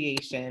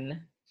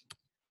Association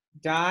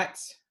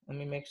Let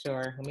me make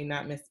sure. Let me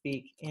not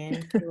misspeak.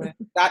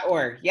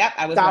 Influence.org. Yep,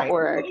 I was Dot right.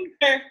 org.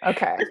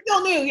 Okay. We're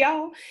still new,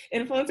 y'all.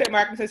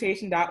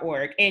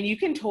 Influencer@marketingassociation.org. And you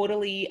can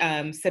totally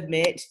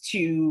submit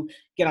to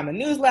get on the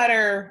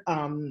newsletter.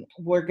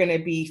 We're going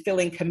to be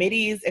filling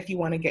committees if you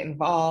want to get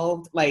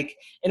involved.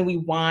 And we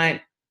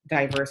want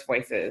diverse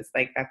voices.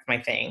 That's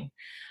my thing.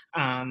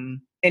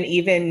 And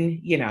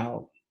even,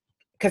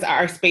 because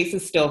our space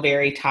is still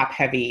very top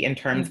heavy in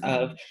terms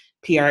of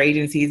PR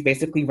agencies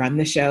basically run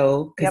the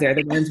show because they're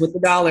the ones with the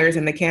dollars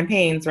and the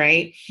campaigns,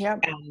 right?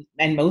 Yep.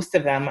 And most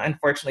of them,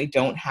 unfortunately,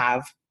 don't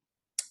have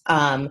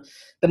the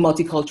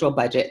multicultural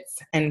budgets.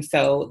 And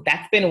so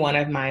that's been one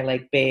of my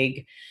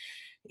big,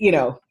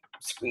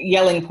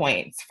 yelling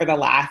points for the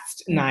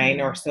last 9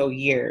 or so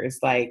years.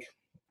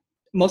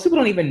 Most people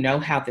don't even know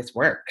how this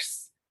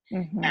works.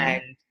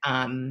 And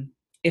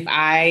if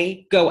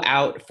I go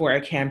out for a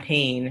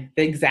campaign,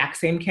 the exact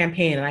same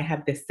campaign, and I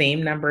have the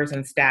same numbers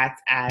and stats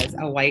as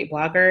a white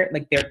blogger,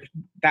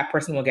 that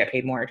person will get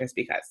paid more just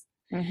because.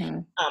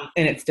 And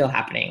it's still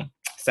happening.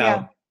 So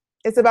yeah.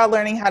 It's about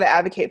learning how to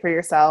advocate for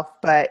yourself,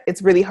 but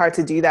it's really hard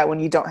to do that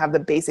when you don't have the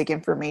basic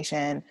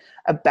information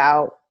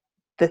about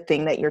the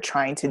thing that you're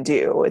trying to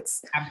do.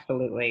 It's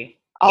absolutely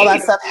all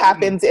that stuff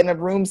happens in a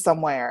room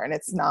somewhere and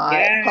it's not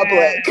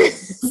public.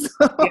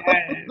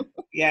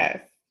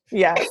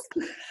 Yes.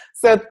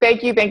 So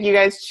thank you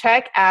guys.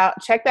 Check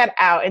that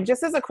out. And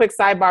just as a quick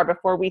sidebar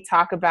before we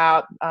talk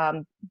about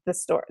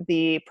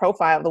the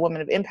profile of the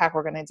Women of Impact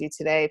we're going to do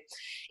today,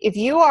 if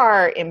you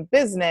are in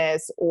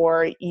business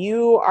or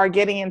you are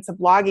getting into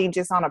blogging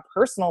just on a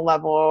personal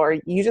level, or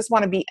you just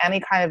want to be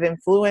any kind of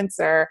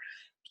influencer,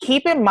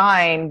 keep in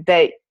mind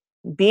that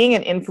being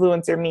an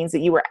influencer means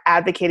that you were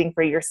advocating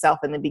for yourself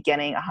in the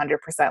beginning 100%.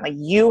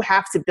 You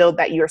have to build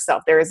that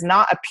yourself. There is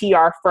not a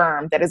PR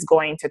firm that is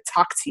going to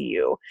talk to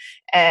you.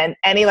 And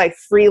any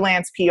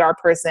freelance PR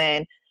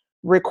person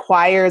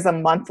requires a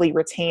monthly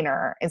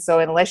retainer. And so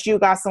unless you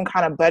got some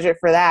kind of budget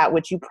for that,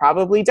 which you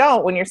probably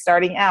don't when you're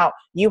starting out,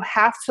 you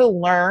have to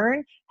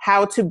learn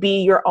how to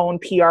be your own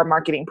PR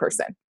marketing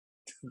person.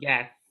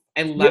 Yes.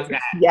 I love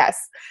that. Yes.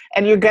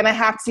 And you're going to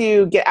have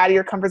to get out of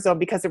your comfort zone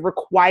because it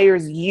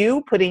requires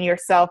you putting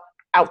yourself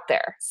out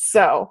there.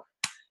 So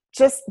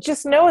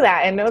just know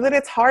that, and know that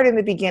it's hard in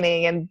the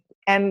beginning.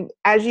 And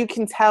as you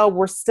can tell,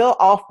 we're still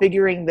all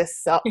figuring this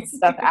stuff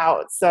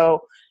out.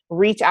 So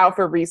reach out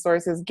for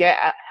resources, get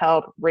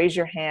help, raise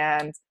your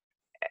hand,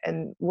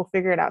 and we'll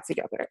figure it out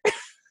together.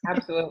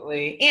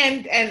 Absolutely.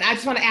 And I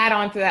just want to add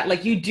on to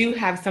that, you do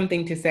have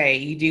something to say.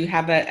 You do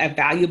have a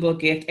valuable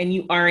gift, and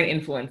you are an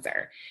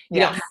influencer. You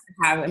don't have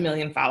to have 1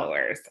 million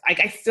followers.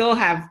 I still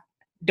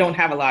don't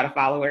have a lot of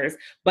followers,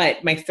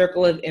 but my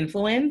circle of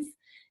influence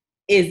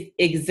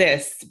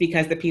exists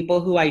because the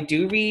people who I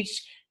do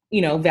reach,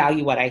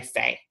 value what I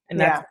say. And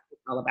that's what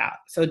it's all about.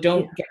 So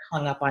don't get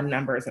hung up on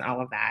numbers and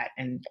all of that,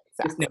 and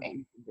just know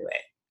you can do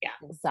it. Yeah,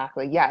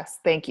 exactly. Yes.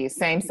 Thank you.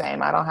 Same.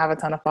 I don't have a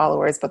ton of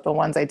followers, but the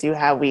ones I do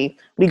have, we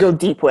go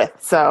deep with.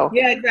 So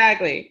yeah,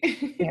 exactly.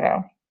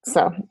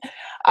 So,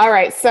 all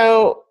right.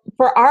 So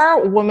for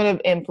our woman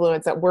of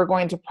influence that we're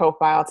going to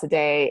profile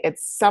today,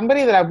 it's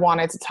somebody that I've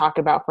wanted to talk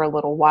about for a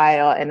little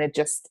while, and it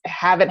just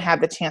haven't had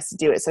the chance to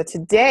do it. So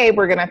today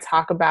we're going to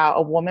talk about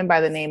a woman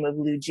by the name of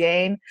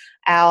Loujain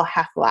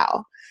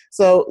Al-Hathloul.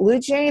 So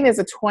Loujain is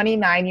a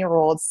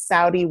 29-year-old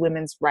Saudi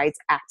women's rights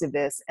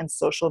activist and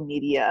social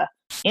media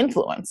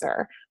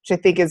influencer, which I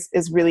think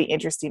is really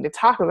interesting to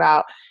talk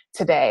about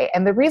today.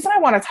 And the reason I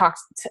want to talk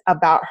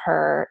about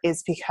her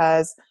is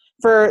because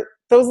for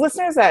those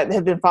listeners that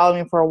have been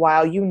following me for a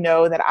while, you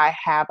know that I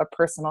have a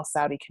personal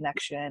Saudi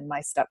connection.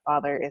 My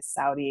stepfather is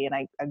Saudi, and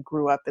I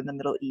grew up in the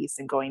Middle East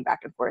and going back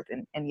and forth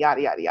and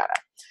yada, yada, yada.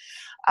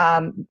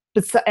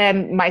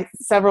 And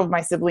several of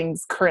my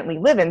siblings currently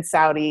live in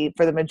Saudi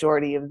for the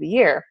majority of the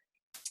year.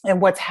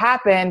 And what's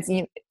happened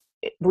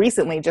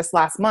recently, just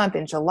last month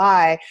in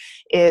July,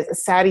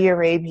 is Saudi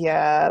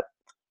Arabia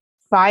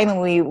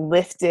finally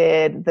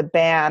lifted the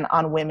ban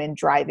on women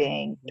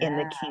driving in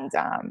the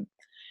kingdom,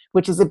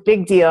 which is a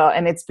big deal.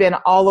 And it's been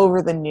all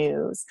over the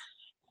news.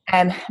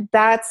 And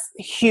that's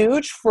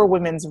huge for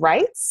women's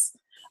rights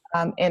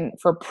and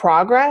for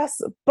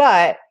progress.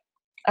 But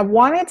I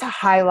wanted to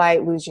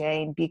highlight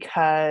Loujain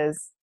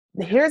because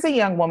here's a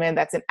young woman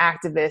that's an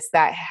activist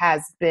that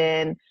has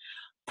been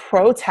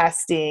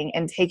protesting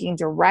and taking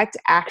direct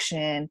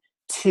action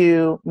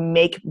to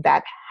make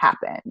that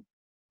happen.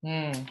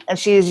 And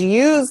she has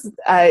used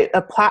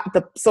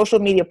the social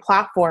media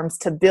platforms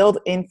to build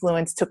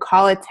influence, to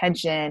call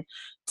attention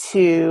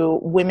to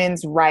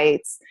women's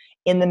rights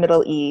in the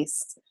Middle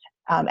East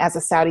as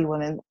a Saudi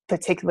woman,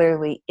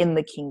 particularly in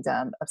the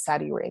Kingdom of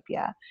Saudi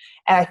Arabia.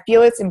 And I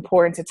feel it's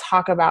important to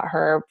talk about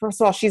her. First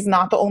of all, she's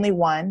not the only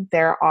one.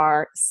 There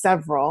are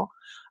several.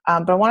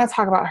 But I want to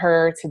talk about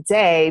her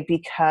today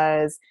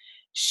because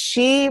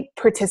she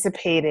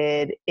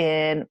participated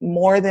in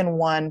more than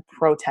one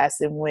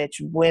protest in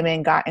which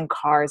women got in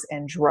cars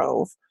and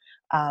drove,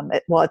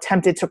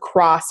 attempted to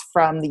cross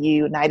from the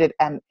United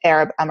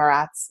Arab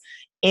Emirates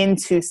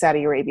into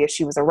Saudi Arabia.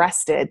 She was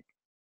arrested.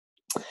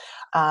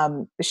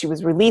 She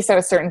was released at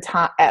a certain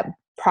time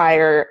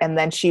prior, and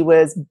then she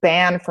was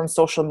banned from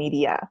social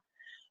media.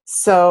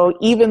 So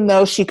even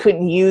though she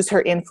couldn't use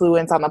her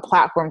influence on the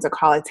platform to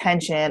call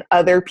attention,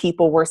 other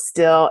people were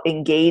still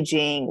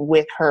engaging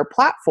with her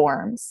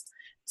platforms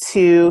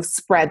to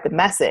spread the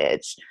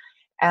message.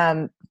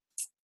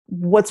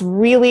 What's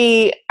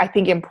really, I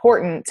think,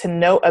 important to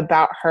note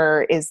about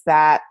her is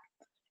that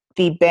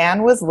the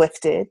ban was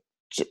lifted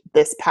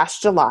this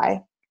past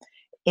July.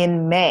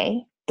 In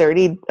May,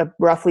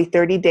 roughly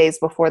 30 days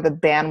before the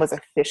ban was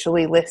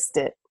officially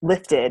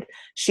lifted,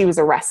 she was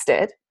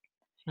arrested.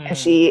 And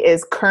she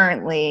is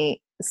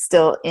currently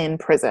still in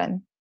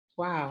prison.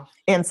 Wow.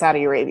 In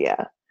Saudi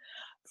Arabia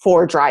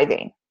for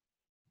driving.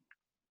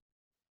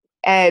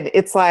 And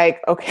it's like,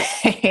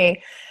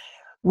 okay,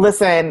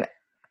 listen,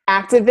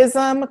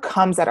 activism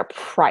comes at a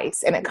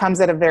price, and it comes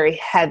at a very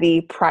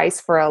heavy price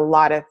for a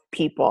lot of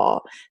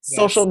people. Yes.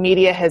 Social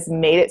media has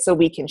made it so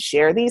we can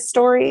share these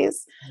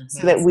stories,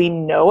 so that we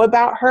know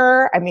about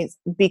her. I mean,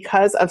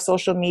 because of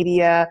social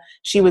media,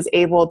 she was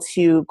able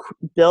to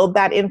build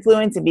that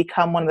influence and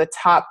become one of the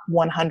top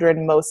 100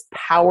 most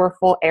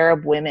powerful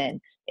Arab women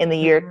in the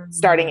year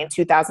starting in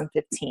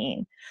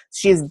 2015.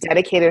 She has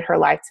dedicated her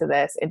life to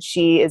this, and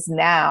she is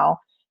now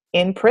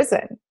in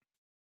prison.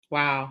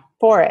 Wow.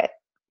 For it.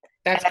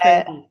 That's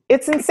crazy.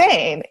 It's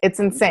insane. It's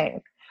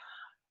insane.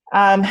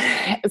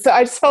 So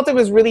I just felt it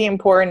was really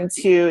important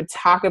to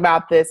talk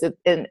about this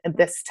in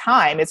this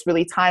time. It's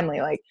really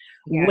timely. Like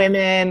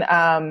women.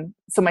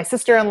 So my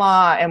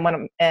sister-in-law and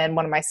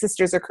one of my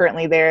sisters are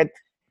currently there.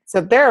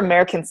 So they're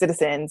American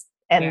citizens,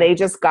 and they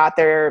just got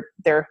their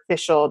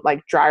official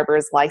like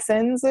driver's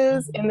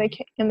licenses in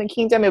the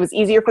kingdom. It was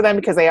easier for them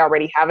because they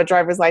already have a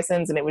driver's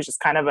license, and it was just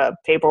kind of a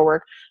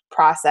paperwork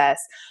process.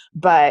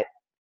 But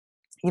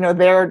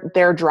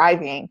they're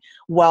driving,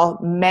 while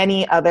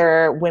many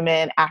other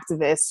women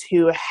activists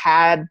who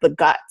had the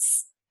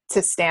guts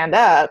to stand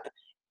up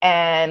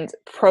and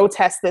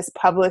protest this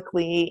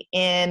publicly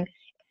in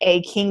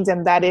a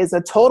kingdom that is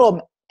a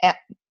total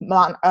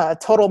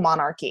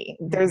monarchy.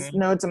 There's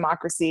no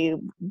democracy.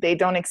 They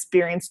don't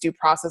experience due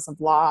process of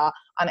law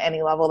on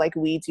any level like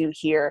we do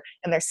here,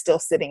 and they're still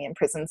sitting in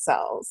prison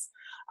cells.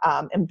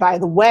 And by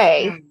the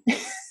way,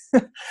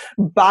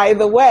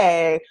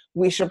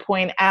 we should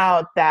point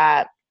out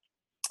that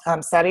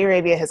Saudi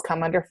Arabia has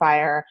come under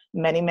fire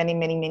many, many,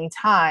 many, many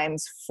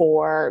times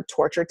for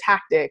torture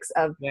tactics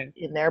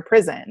in their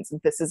prisons.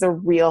 This is a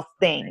real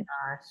thing.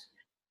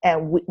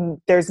 And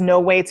there's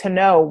no way to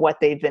know what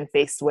they've been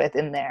faced with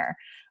in there.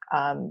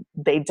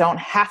 They don't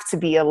have to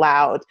be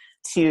allowed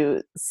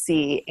to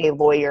see a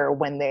lawyer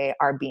when they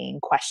are being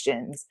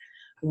questioned.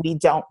 We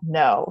don't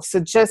know. So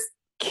just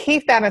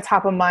keep that on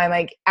top of mind.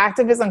 Like,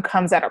 activism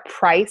comes at a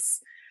price.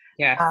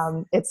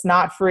 It's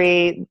not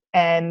free.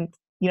 And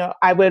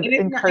I would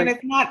encourage. And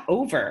it's not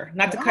over,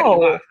 not to cut you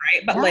off,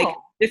 right? But like,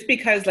 just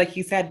because, like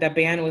you said, the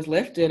ban was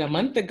lifted a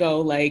month ago,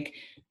 like,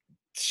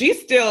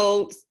 she's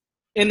still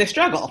in the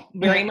struggle,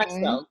 very much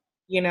so,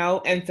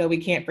 and so we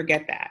can't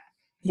forget that.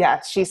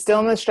 Yes, she's still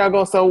in the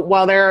struggle. So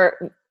while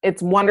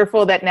it's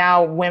wonderful that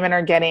now women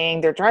are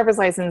getting their driver's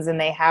license and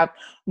they have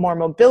more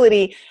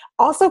mobility,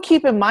 also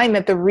keep in mind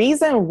that the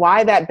reason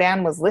why that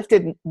ban was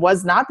lifted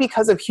was not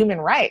because of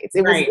human rights.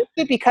 It was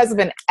lifted because of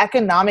an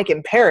economic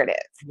imperative.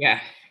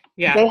 Yeah.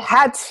 They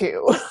had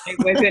to.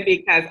 It wasn't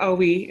because,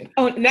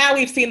 now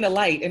we've seen the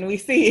light and we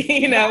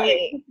see,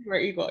 we're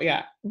equal.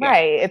 Yeah.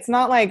 Right. It's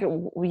not like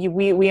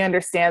we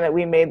understand that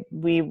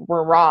we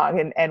were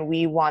wrong, and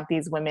we want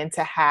these women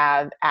to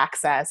have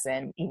access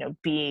and,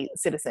 be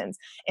citizens.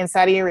 In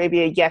Saudi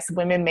Arabia, yes,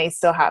 women may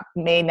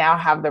now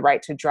have the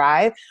right to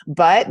drive,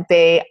 but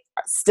they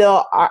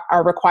still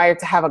are required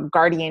to have a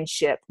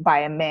guardianship by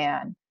a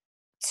man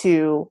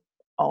to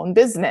own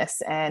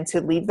business and to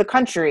leave the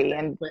country.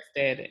 And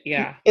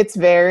it's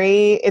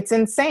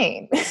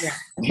insane. So,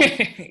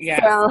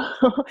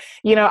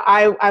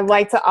 I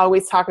like to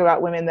always talk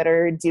about women that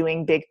are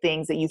doing big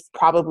things that you've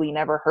probably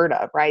never heard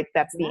of, right?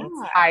 That's the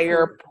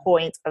entire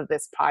point of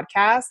this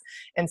podcast.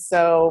 And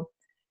so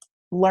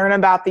learn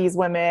about these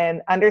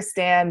women,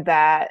 understand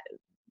that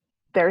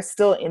they're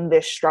still in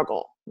this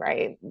struggle,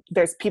 right?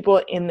 There's people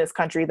in this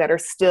country that are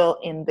still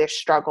in this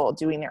struggle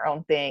doing their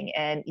own thing,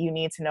 and you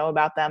need to know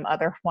about them.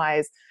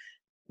 Otherwise,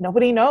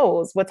 nobody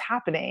knows what's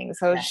happening.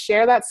 So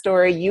share that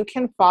story. You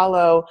can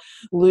follow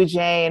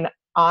Lujanne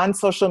on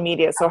social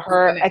media. So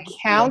her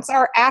accounts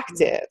are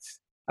active.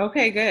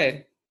 Okay,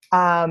 good.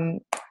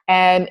 And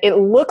it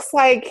looks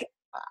like,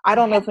 I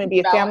don't know if maybe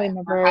a family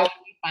member. How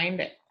can we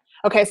find it?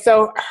 Okay,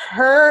 so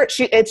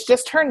it's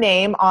just her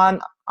name on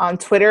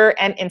Twitter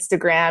and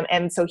Instagram.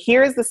 And so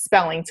here's the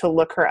spelling to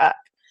look her up.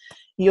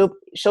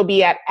 She'll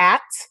be at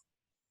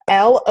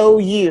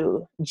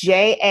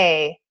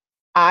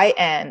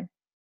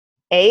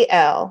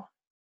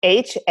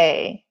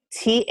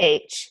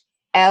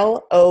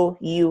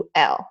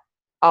LOUJAINALHATHLOUL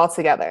all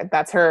together.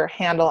 That's her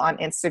handle on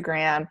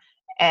Instagram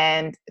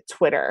and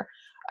Twitter.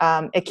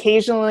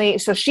 Occasionally,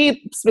 so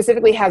she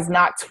specifically has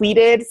not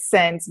tweeted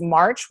since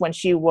March when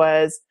she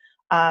was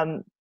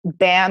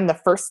banned the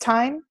first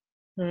time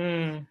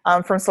Mm.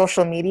 from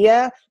social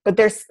media, but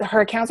her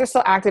accounts are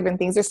still active and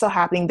things are still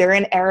happening. They're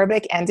in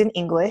Arabic and in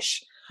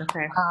English.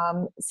 Okay.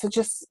 So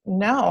just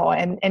know,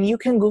 and you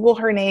can Google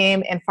her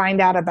name and find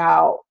out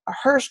about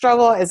her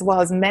struggle, as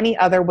well as many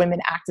other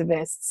women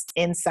activists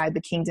inside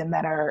the kingdom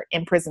that are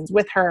imprisoned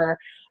with her,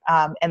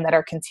 and that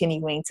are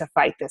continuing to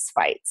fight this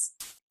fight.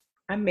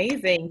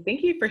 Amazing.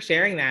 Thank you for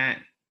sharing that.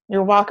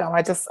 You're welcome.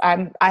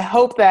 I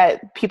hope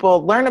that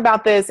people learn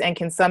about this and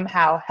can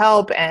somehow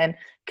help and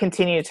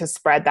continue to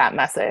spread that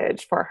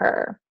message for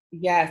her.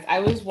 Yes, I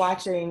was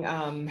watching,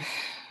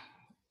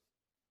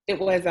 it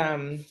was,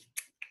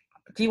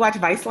 do you watch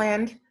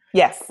Viceland?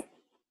 Yes.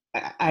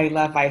 I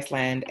love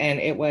Viceland, and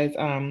it was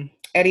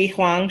Eddie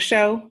Huang's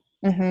show.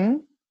 Mm-hmm.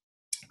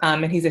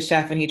 And he's a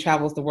chef, and he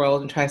travels the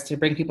world and tries to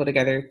bring people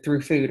together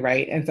through food,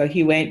 right? And so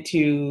he went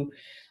to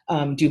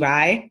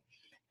Dubai,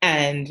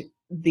 and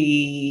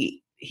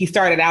he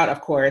started out,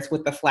 of course,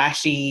 with the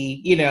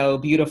flashy,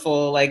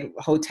 beautiful like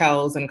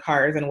hotels and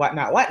cars and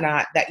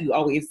whatnot that you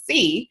always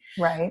see.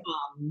 Right.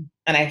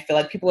 And I feel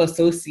like people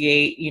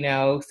associate,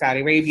 Saudi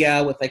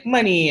Arabia with like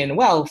money and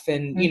wealth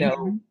and,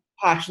 Mm-hmm.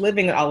 posh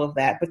living and all of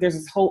that. But there's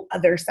this whole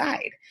other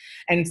side.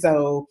 And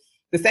so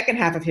the second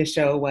half of his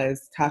show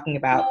was talking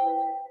about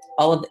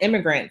all of the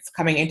immigrants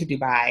coming into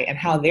Dubai and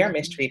how they're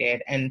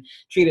mistreated and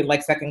treated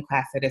like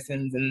second-class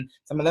citizens. And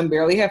some of them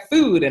barely have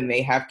food, and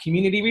they have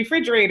community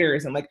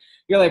refrigerators. And like,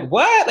 you're like,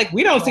 what? Like,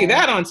 we don't see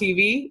that on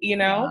TV,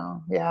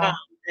 Wow. Yeah.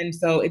 And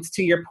so it's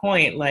to your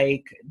point,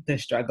 like the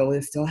struggle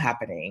is still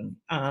happening.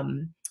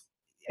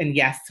 And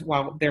yes,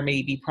 while there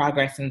may be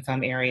progress in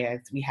some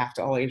areas, we have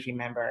to always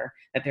remember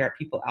that there are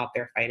people out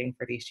there fighting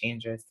for these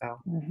changes. So,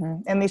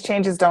 And these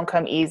changes don't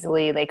come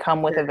easily. They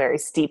come with a very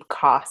steep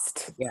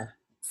cost. yeah.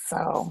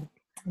 So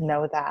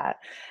know that.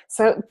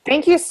 So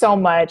thank you so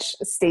much,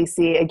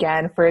 Stacey,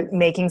 again, for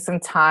making some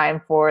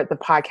time for the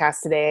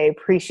podcast today.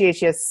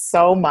 Appreciate you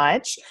so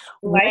much.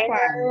 Likewise.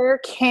 Where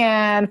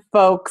can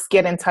folks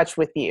get in touch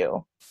with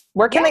you?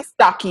 Where can they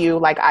stalk you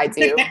like I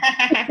do?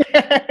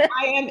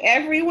 I am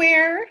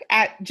everywhere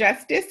at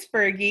Justice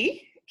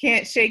Fergie.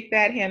 Can't shake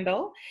that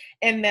handle.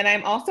 And then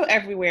I'm also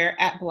everywhere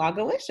at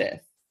Blogalicious.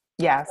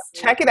 Yes.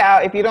 Check it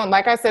out. If you don't,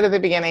 like I said at the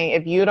beginning,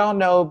 if you don't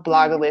know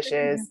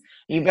Blogalicious,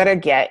 you better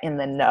get in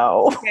the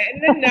know. Get in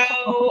the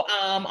know.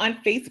 On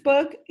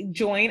Facebook,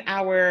 join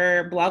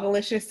our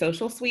Blogalicious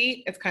social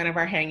suite. It's kind of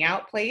our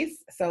hangout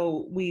place.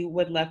 So we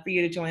would love for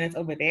you to join us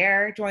over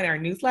there. Join our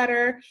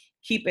newsletter.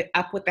 Keep it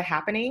up with the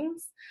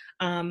happenings.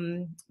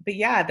 But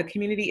yeah, the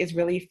community is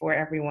really for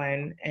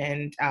everyone.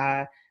 And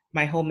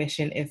my whole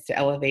mission is to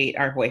elevate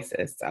our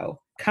voices. So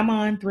come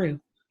on through.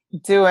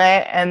 Do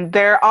it. And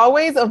they're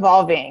always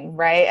evolving,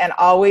 right? And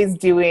always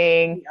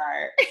doing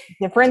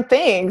different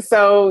things.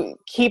 So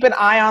keep an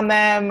eye on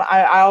them.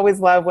 I always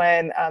love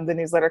when the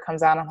newsletter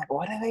comes out. I'm like,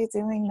 what are they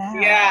doing now?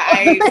 Yeah,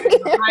 I'm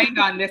behind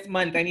on this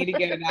month. I need to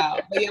get it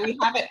out. But yeah, we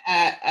have it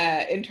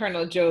at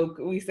internal joke.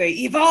 We say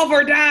evolve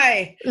or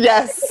die.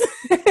 Yes.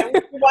 We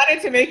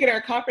wanted to make it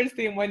our conference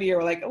theme one year.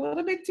 We're like, a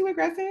little bit too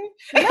aggressive.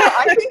 No,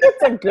 I think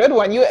it's a good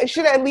one. You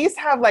should at least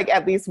have like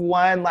at least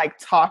one like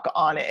talk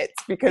on it,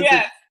 because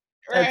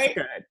it's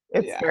good.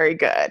 It's very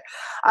good.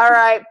 All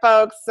right,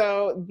 folks.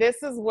 So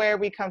this is where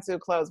we come to a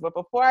close. But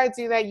before I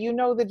do that, you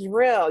know the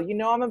drill. You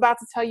know I'm about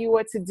to tell you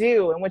what to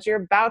do. And what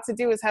you're about to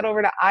do is head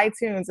over to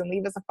iTunes and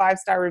leave us a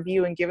 5-star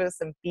review and give us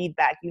some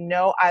feedback. You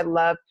know I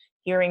love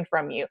hearing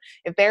from you.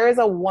 If there is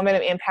a woman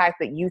of impact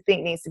that you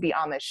think needs to be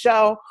on the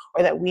show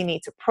or that we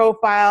need to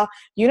profile,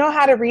 you know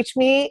how to reach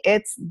me.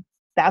 It's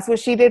That's What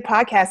She Did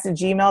podcast at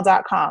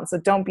gmail.com. So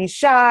don't be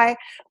shy.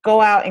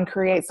 Go out and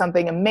create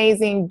something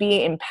amazing.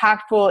 Be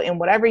impactful in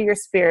whatever your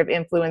sphere of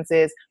influence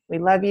is. We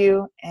love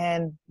you,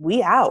 and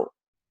we out.